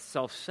and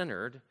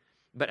self-centered,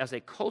 but as a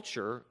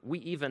culture, we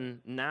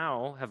even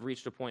now have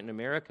reached a point in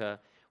America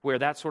where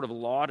that's sort of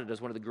lauded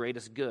as one of the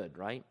greatest good,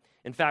 right?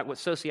 In fact, what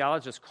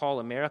sociologists call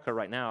America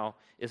right now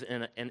is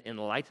an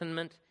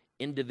enlightenment,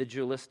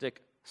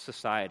 individualistic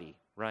society,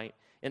 right?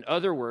 In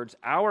other words,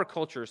 our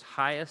culture's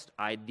highest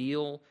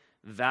ideal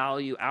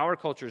value, our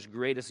culture's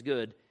greatest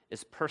good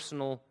is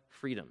personal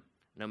freedom,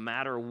 no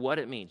matter what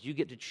it means. You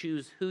get to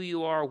choose who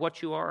you are,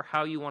 what you are,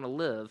 how you want to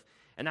live,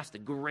 and that's the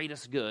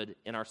greatest good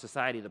in our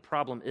society. The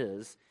problem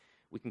is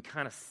we can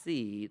kind of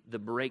see the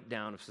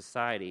breakdown of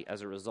society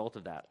as a result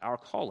of that. Our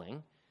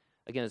calling,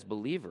 again, as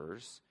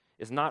believers,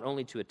 is not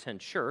only to attend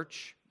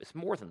church, it's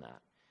more than that.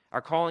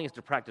 Our calling is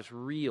to practice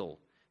real,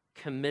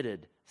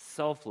 committed,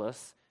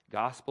 selfless,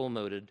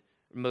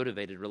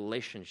 gospel-motivated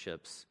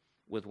relationships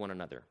with one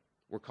another.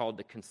 We're called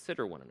to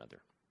consider one another.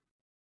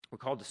 We're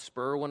called to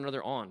spur one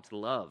another on to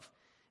love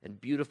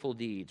and beautiful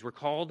deeds. We're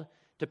called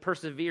to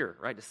persevere,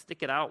 right? To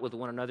stick it out with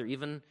one another,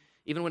 even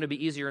when it'd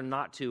be easier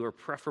not to or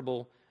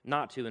preferable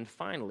not to. And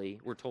finally,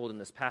 we're told in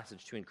this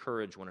passage to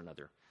encourage one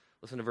another.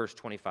 Listen to verse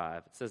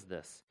 25. It says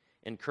this,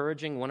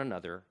 encouraging one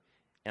another,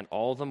 and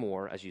all the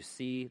more as you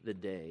see the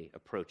day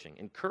approaching.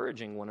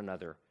 Encouraging one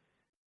another,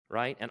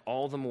 right? And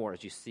all the more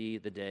as you see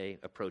the day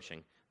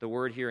approaching. The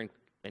word here,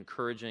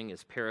 encouraging,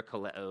 is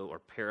parakaleo or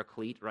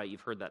paraclete, right? You've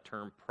heard that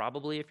term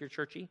probably if you're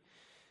churchy.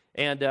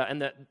 And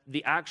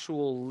the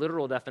actual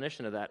literal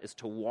definition of that is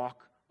to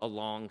walk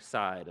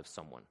alongside of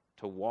someone.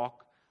 To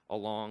walk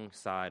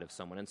alongside of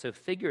someone. And so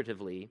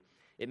figuratively,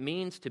 it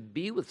means to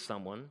be with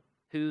someone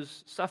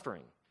who's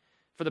suffering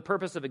for the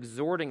purpose of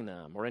exhorting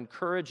them or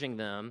encouraging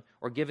them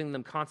or giving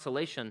them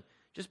consolation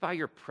just by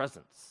your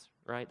presence,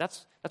 right?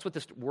 That's what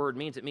this word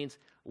means. It means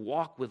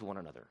walk with one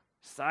another,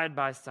 side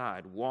by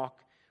side, walk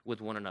with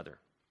one another.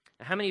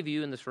 Now, how many of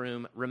you in this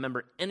room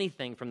remember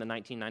anything from the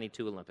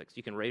 1992 Olympics?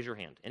 You can raise your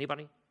hand.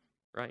 Anybody?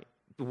 Right?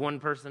 One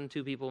person,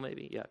 two people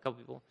maybe? Yeah, a couple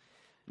people.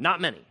 Not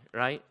many,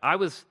 right? I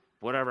was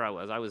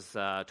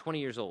 20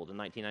 years old in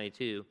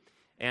 1992,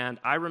 and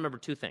I remember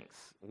two things.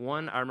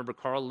 One, I remember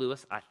Carl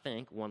Lewis, I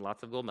think, won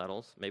lots of gold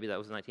medals. Maybe that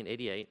was in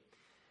 1988.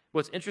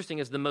 What's interesting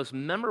is the most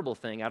memorable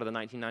thing out of the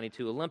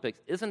 1992 Olympics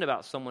isn't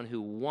about someone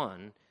who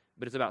won,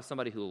 but it's about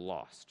somebody who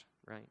lost,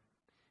 right?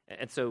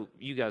 And so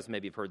you guys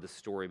maybe have heard this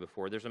story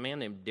before. There's a man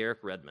named Derek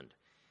Redmond.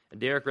 And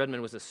Derek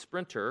Redmond was a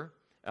sprinter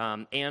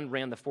and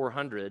ran the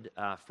 400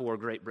 for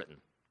Great Britain.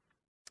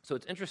 So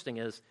what's interesting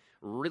is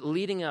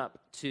leading up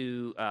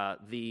to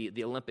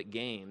the Olympic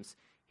Games,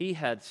 he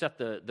had set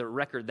the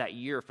record that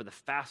year for the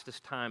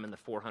fastest time in the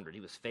 400. He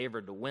was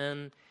favored to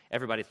win.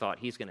 Everybody thought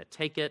he's going to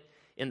take it.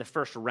 In the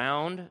first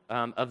round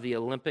of the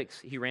Olympics,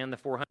 he ran the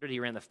 400. He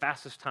ran the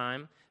fastest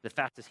time, the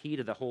fastest heat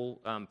of the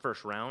whole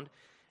first round.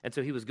 And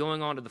so he was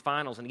going on to the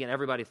finals, and again,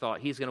 everybody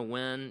thought he's going to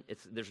win.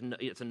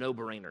 It's a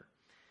no-brainer.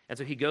 And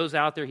so he goes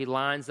out there, he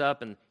lines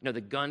up, and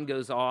the gun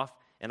goes off,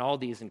 and all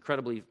these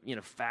incredibly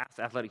fast,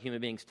 athletic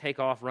human beings take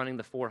off running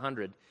the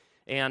 400.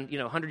 And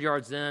 100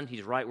 yards in,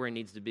 he's right where he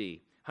needs to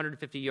be.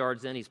 150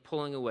 yards in, he's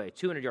pulling away.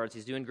 200 yards,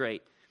 he's doing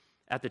great.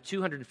 At the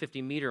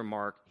 250-meter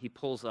mark, he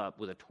pulls up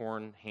with a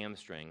torn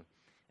hamstring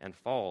and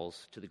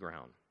falls to the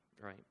ground,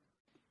 right?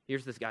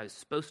 Here's this guy who's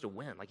supposed to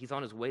win. Like, he's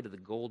on his way to the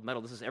gold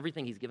medal. This is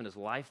everything he's given his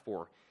life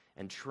for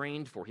and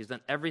trained for. He's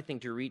done everything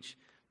to reach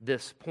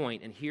this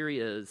point, and here he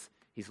is.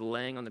 He's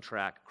laying on the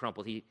track,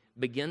 crumpled. He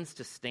begins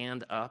to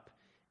stand up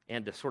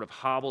and to sort of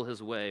hobble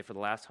his way for the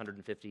last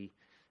 150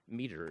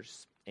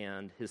 meters,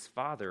 and his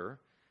father,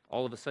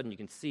 all of a sudden you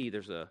can see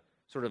there's a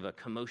sort of a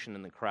commotion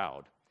in the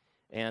crowd,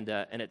 and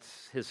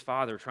it's his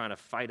father trying to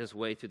fight his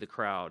way through the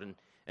crowd, and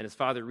his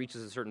father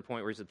reaches a certain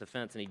point where he's at the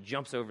fence, and he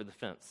jumps over the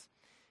fence.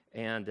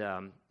 And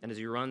as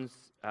he runs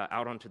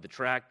out onto the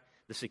track,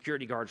 the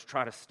security guards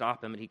try to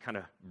stop him, and he kind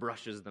of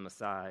brushes them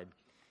aside,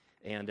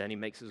 and he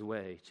makes his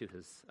way to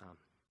his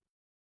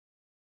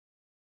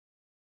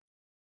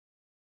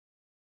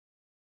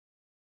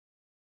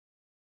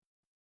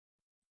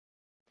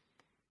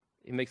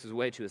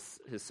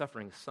his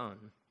suffering son.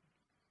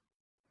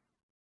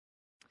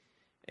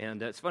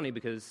 And it's funny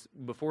because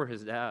before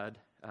his dad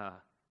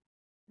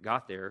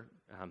got there,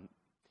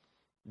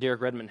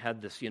 Derek Redmond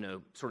had this,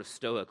 sort of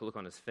stoic look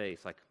on his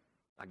face, like,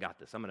 I got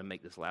this. I'm going to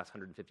make this last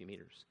 150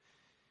 meters.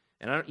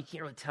 And you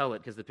can't really tell it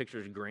because the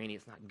picture is grainy.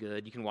 It's not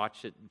good. You can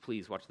watch it.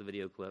 Please watch the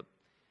video clip.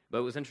 But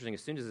it was interesting.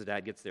 As soon as his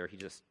dad gets there, he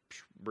just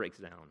breaks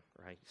down,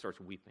 right? He starts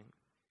weeping.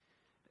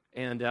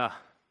 And,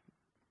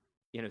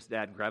 his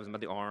dad grabs him by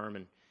the arm,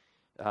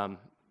 and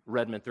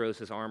Redmond throws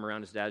his arm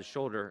around his dad's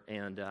shoulder,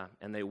 and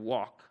they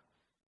walk,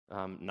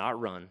 not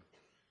run,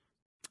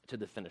 to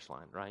the finish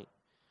line, right?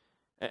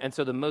 And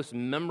so the most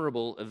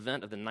memorable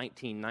event of the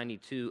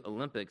 1992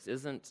 Olympics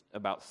isn't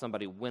about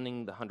somebody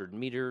winning the 100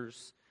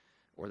 meters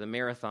or the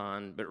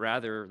marathon, but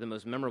rather the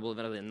most memorable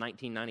event of the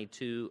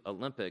 1992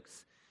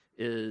 Olympics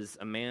is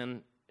a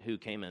man who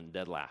came in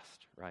dead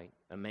last, right?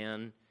 A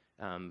man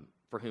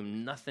for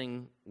whom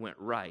nothing went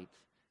right,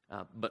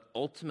 but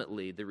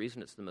ultimately the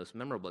reason it's the most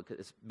memorable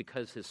is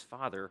because his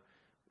father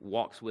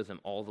walks with him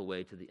all the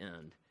way to the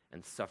end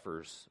and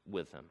suffers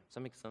with him. Does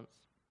that make sense?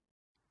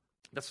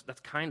 That's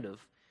kind of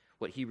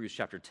what Hebrews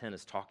chapter 10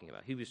 is talking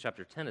about. Hebrews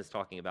chapter 10 is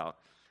talking about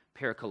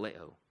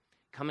parakaleo,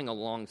 coming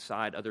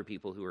alongside other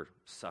people who are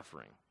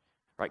suffering,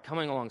 right?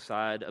 Coming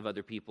alongside of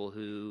other people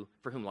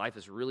for whom life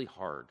is really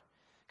hard,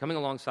 coming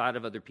alongside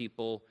of other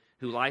people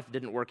who life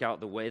didn't work out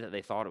the way that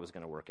they thought it was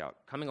going to work out,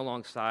 coming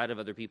alongside of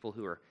other people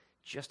who are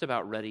just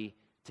about ready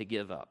to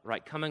give up,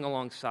 right? Coming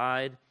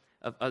alongside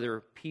of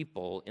other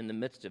people in the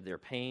midst of their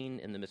pain,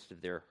 in the midst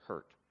of their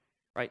hurt,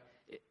 right?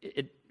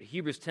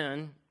 Hebrews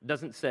 10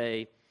 doesn't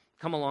say,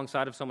 come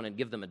alongside of someone and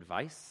give them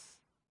advice.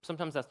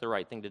 Sometimes that's the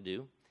right thing to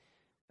do.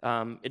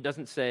 It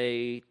doesn't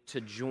say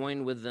to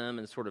join with them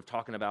and sort of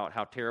talking about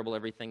how terrible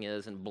everything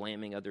is and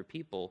blaming other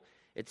people.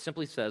 It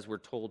simply says we're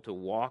told to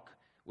walk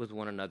with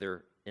one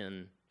another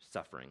in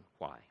suffering.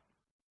 Why?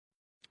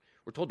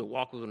 We're told to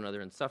walk with one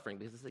another in suffering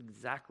because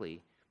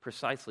it's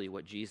precisely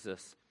what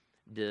Jesus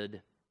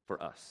did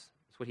for us.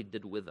 It's what he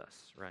did with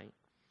us, right?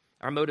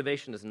 Our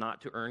motivation is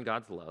not to earn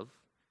God's love,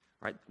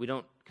 right? We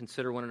don't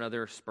consider one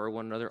another, spur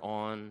one another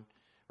on,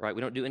 right?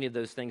 We don't do any of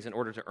those things in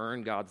order to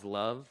earn God's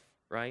love,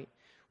 right?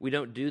 We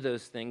don't do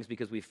those things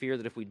because we fear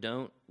that if we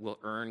don't, we'll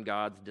earn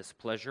God's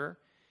displeasure.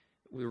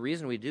 The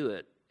reason we do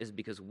it is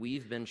because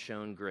we've been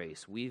shown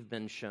grace. We've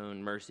been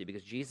shown mercy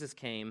because Jesus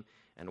came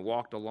and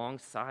walked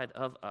alongside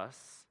of us,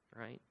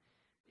 right,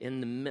 in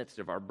the midst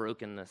of our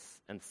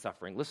brokenness and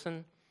suffering.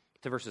 Listen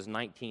to verses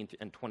 19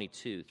 and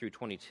 22 through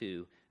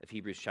 22 of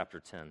Hebrews chapter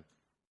 10.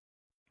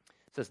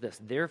 It says this,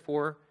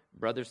 therefore,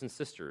 brothers and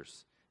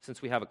sisters,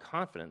 since we have a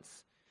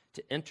confidence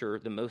to enter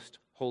the most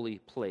holy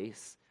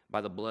place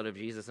by the blood of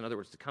Jesus, in other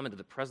words, to come into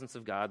the presence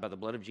of God by the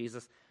blood of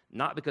Jesus,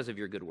 not because of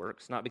your good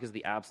works, not because of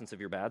the absence of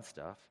your bad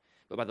stuff,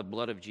 but by the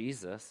blood of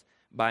Jesus,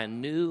 by a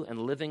new and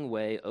living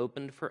way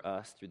opened for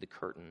us through the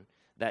curtain,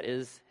 that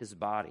is his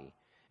body.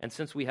 And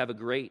since we have a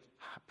great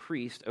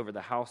priest over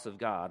the house of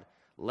God,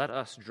 let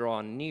us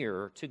draw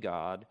near to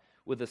God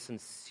with a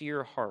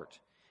sincere heart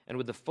and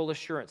with the full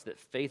assurance that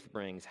faith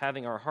brings,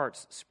 having our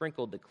hearts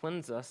sprinkled to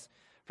cleanse us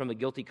from a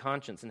guilty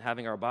conscience and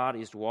having our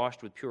bodies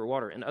washed with pure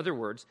water. In other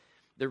words,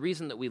 the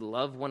reason that we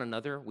love one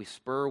another, we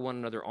spur one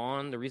another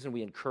on, the reason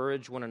we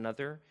encourage one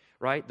another,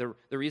 right?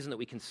 The reason that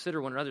we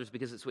consider one another is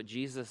because it's what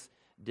Jesus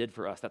did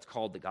for us. That's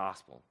called the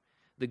gospel.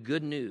 The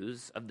good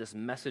news of this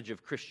message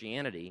of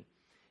Christianity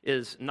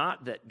is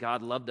not that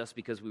God loved us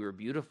because we were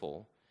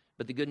beautiful,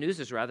 but the good news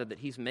is rather that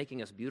he's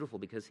making us beautiful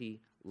because he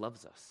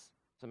loves us.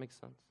 Does that make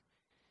sense?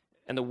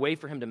 And the way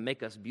for him to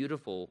make us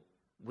beautiful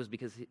was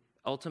because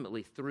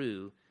ultimately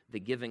through the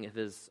giving of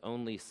his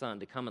only son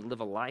to come and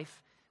live a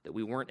life that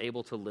we weren't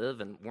able to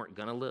live and weren't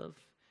going to live,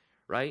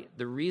 right?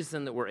 The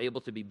reason that we're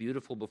able to be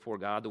beautiful before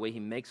God, the way he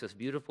makes us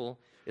beautiful,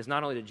 is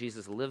not only did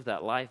Jesus live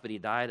that life, but he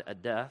died a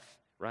death,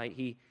 right?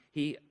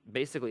 He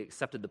basically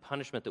accepted the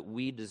punishment that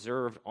we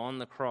deserved on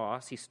the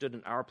cross. He stood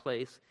in our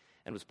place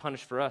and was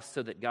punished for us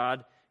so that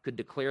God could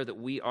declare that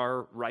we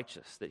are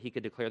righteous, that he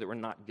could declare that we're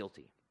not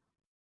guilty.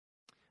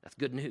 That's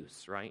good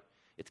news, right?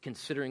 It's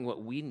considering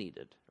what we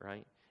needed,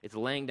 right? It's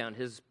laying down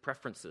his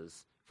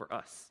preferences for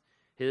us.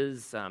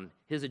 His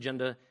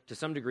agenda, to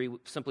some degree,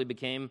 simply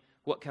became,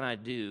 what can I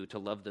do to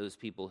love those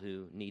people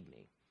who need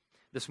me?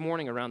 This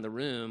morning around the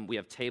room, we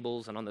have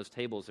tables, and on those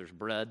tables there's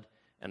bread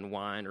and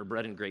wine, or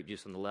bread and grape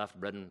juice on the left,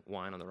 bread and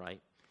wine on the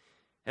right.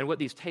 And what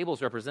these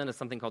tables represent is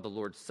something called the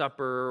Lord's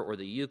Supper or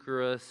the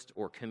Eucharist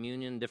or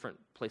communion. Different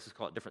places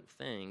call it different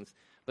things.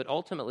 But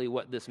ultimately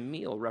what this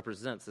meal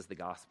represents is the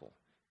gospel.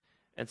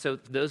 And so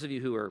those of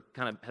you who are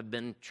have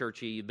been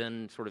churchy, you've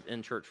been sort of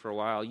in church for a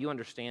while, you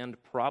understand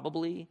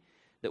probably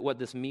that what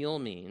this meal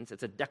means,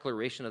 it's a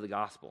declaration of the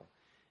gospel.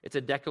 It's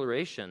a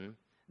declaration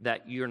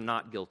that you're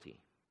not guilty,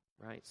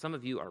 right? Some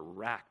of you are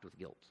racked with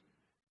guilt,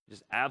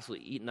 just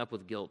absolutely eaten up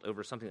with guilt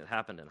over something that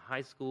happened in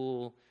high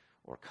school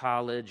or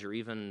college or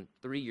even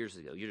 3 years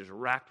ago. You're just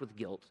racked with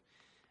guilt.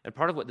 And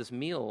part of what this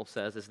meal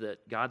says is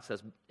that God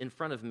says, in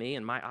front of me,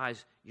 in my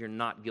eyes, you're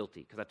not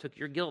guilty because I took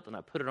your guilt and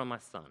I put it on my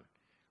son,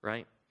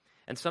 right?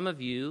 And some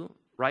of you,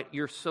 right,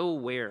 you're so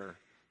aware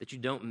that you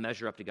don't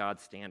measure up to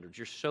God's standards.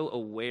 You're so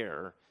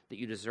aware that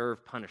you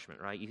deserve punishment,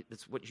 right?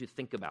 That's what you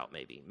think about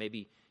maybe.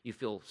 Maybe you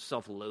feel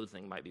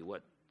self-loathing might be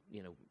what,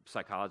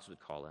 psychologists would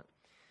call it.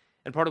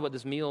 And part of what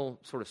this meal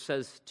sort of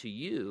says to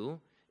you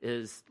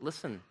is,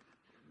 listen,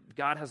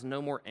 God has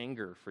no more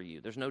anger for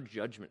you. There's no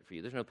judgment for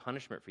you. There's no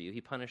punishment for you.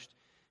 He punished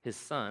his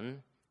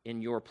son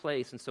in your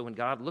place. And so when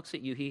God looks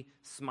at you, he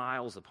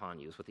smiles upon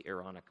you, is what the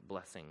Aaronic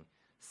blessing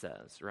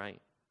says,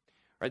 right?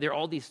 Right? There are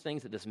all these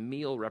things that this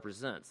meal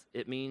represents.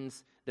 It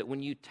means that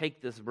when you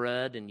take this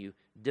bread and you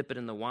dip it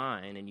in the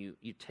wine and you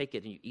take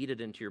it and you eat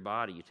it into your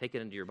body, you take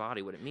it into your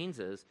body, what it means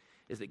is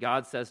that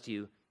God says to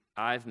you,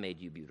 I've made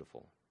you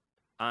beautiful.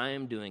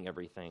 I'm doing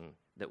everything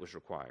that was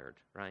required,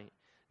 right?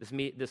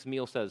 This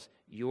meal says,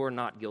 you're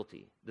not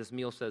guilty. This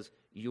meal says,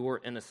 you're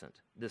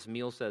innocent. This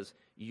meal says,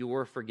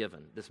 you're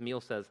forgiven. This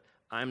meal says,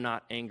 I'm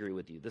not angry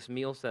with you. This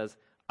meal says,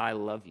 I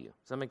love you.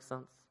 Does that make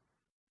sense?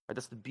 Right?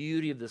 That's the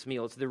beauty of this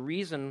meal. It's the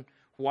reason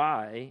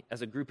why,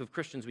 as a group of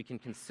Christians, we can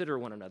consider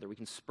one another. We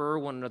can spur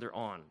one another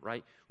on,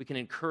 right? We can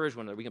encourage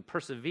one another. We can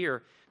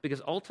persevere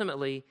because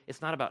ultimately,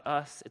 it's not about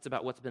us. It's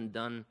about what's been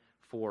done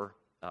for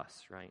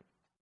us, right?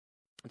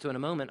 And so in a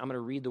moment, I'm going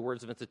to read the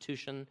words of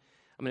institution.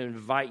 I'm going to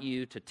invite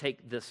you to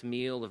take this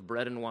meal of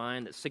bread and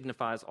wine that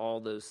signifies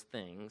all those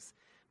things.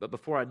 But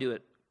before I do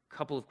it, a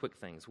couple of quick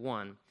things.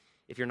 One,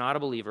 if you're not a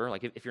believer,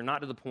 like if you're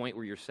not to the point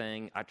where you're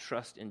saying, I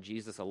trust in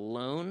Jesus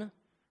alone,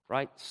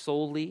 right,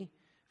 solely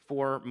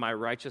for my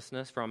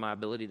righteousness, for my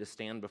ability to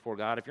stand before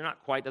God, if you're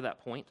not quite to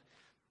that point,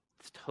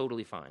 it's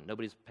totally fine.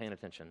 Nobody's paying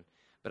attention.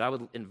 But I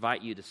would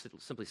invite you to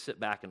simply sit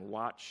back and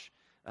watch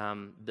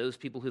those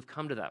people who've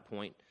come to that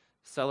point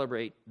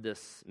celebrate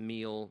this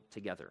meal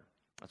together.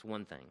 That's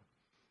one thing.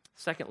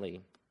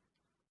 Secondly,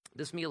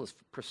 this meal is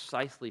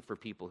precisely for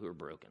people who are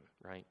broken,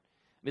 right?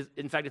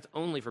 In fact, it's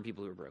only for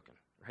people who are broken,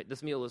 right?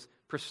 This meal is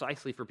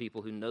precisely for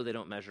people who know they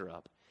don't measure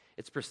up.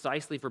 It's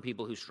precisely for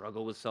people who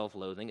struggle with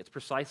self-loathing. It's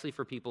precisely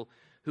for people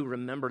who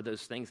remember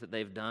those things that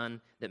they've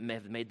done that may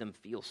have made them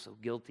feel so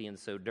guilty and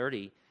so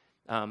dirty.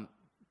 But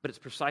it's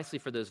precisely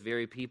for those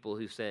very people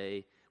who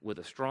say, with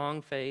a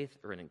strong faith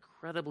or an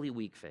incredibly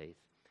weak faith,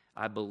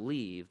 I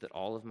believe that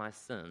all of my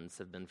sins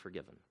have been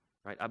forgiven,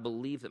 right? I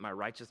believe that my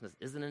righteousness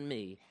isn't in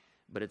me,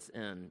 but it's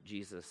in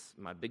Jesus,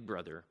 my big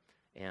brother,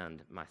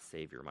 and my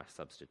Savior, my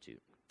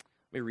substitute.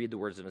 Let me read the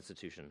words of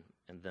institution,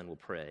 and then we'll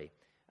pray.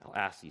 I'll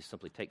ask you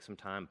simply take some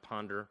time,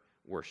 ponder,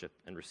 worship,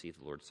 and receive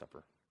the Lord's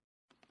Supper.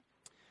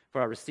 For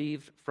I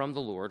received from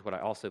the Lord what I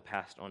also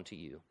passed on to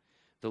you.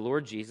 The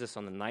Lord Jesus,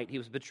 on the night he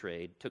was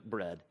betrayed, took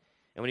bread,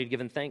 and when he had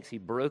given thanks, he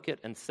broke it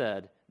and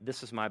said,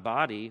 "This is my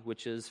body,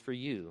 which is for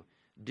you.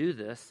 Do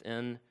this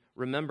in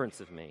remembrance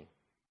of me."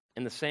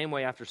 In the same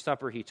way, after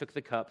supper, he took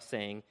the cup,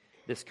 saying,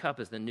 "This cup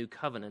is the new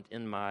covenant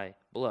in my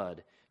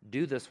blood.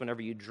 Do this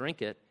whenever you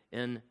drink it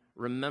in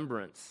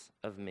remembrance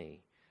of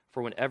me.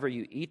 For whenever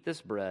you eat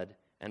this bread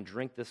and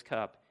drink this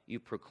cup, you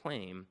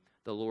proclaim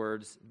the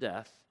Lord's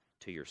death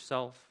to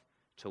yourself,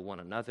 to one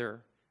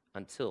another,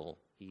 until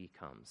he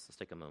comes." Let's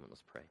take a moment.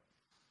 Let's pray.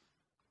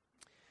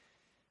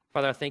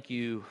 Father, I thank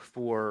you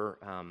for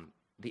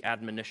the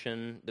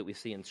admonition that we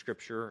see in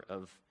Scripture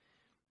of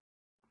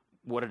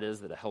what it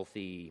is that a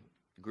healthy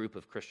group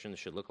of Christians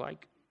should look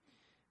like.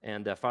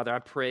 And Father, I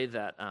pray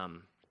that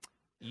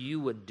you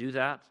would do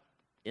that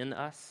in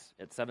us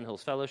at Seven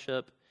Hills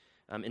Fellowship,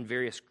 in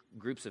various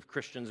groups of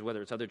Christians,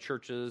 whether it's other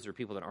churches or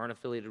people that aren't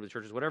affiliated with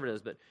churches, whatever it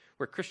is, but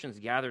where Christians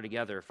gather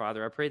together,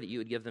 Father, I pray that you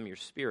would give them your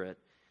Spirit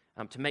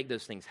to make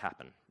those things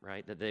happen,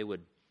 right? That they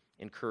would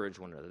encourage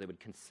one another, they would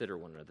consider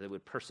one another, they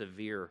would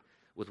persevere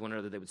with one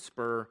another, they would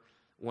spur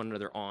one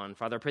another on.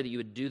 Father, I pray that you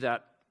would do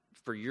that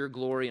for your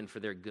glory and for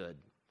their good.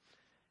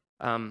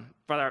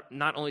 Father,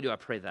 not only do I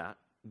pray that,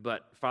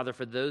 but Father,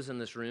 for those in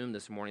this room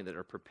this morning that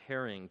are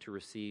preparing to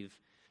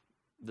receive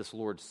this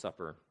Lord's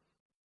Supper,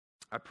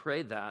 I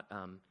pray that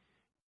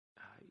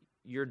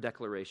your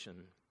declaration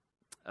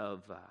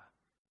of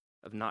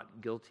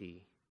not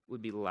guilty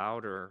would be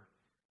louder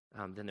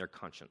than their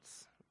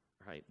conscience,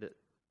 right?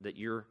 That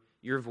your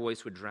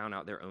voice would drown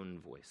out their own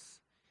voice.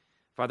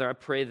 Father, I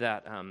pray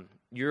that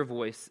your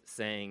voice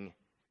saying,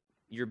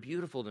 "You're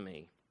beautiful to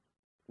me,"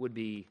 would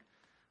be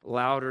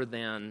louder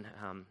than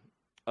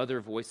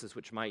other voices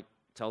which might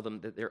tell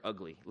them that they're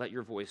ugly. Let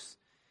your voice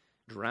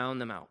drown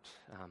them out.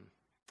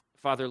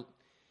 Father,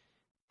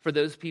 for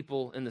those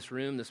people in this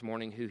room this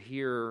morning who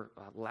hear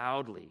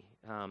loudly,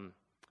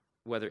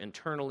 whether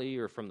internally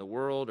or from the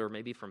world or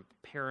maybe from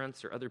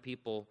parents or other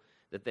people,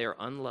 that they are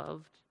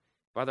unloved,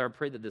 Father, I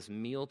pray that this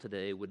meal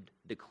today would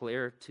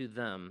declare to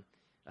them,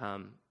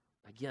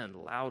 again,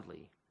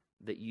 loudly,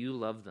 that you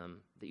love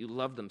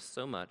them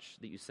so much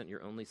that you sent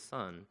your only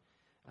Son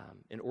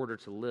in order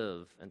to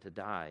live and to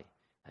die,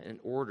 in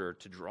order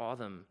to draw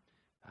them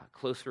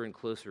closer and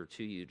closer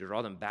to you, to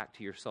draw them back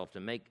to yourself, to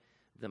make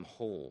them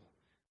whole,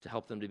 to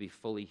help them to be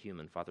fully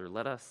human. Father,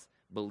 let us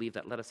believe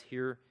that. Let us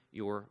hear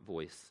your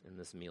voice in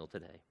this meal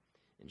today.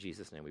 In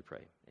Jesus' name we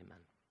pray. Amen.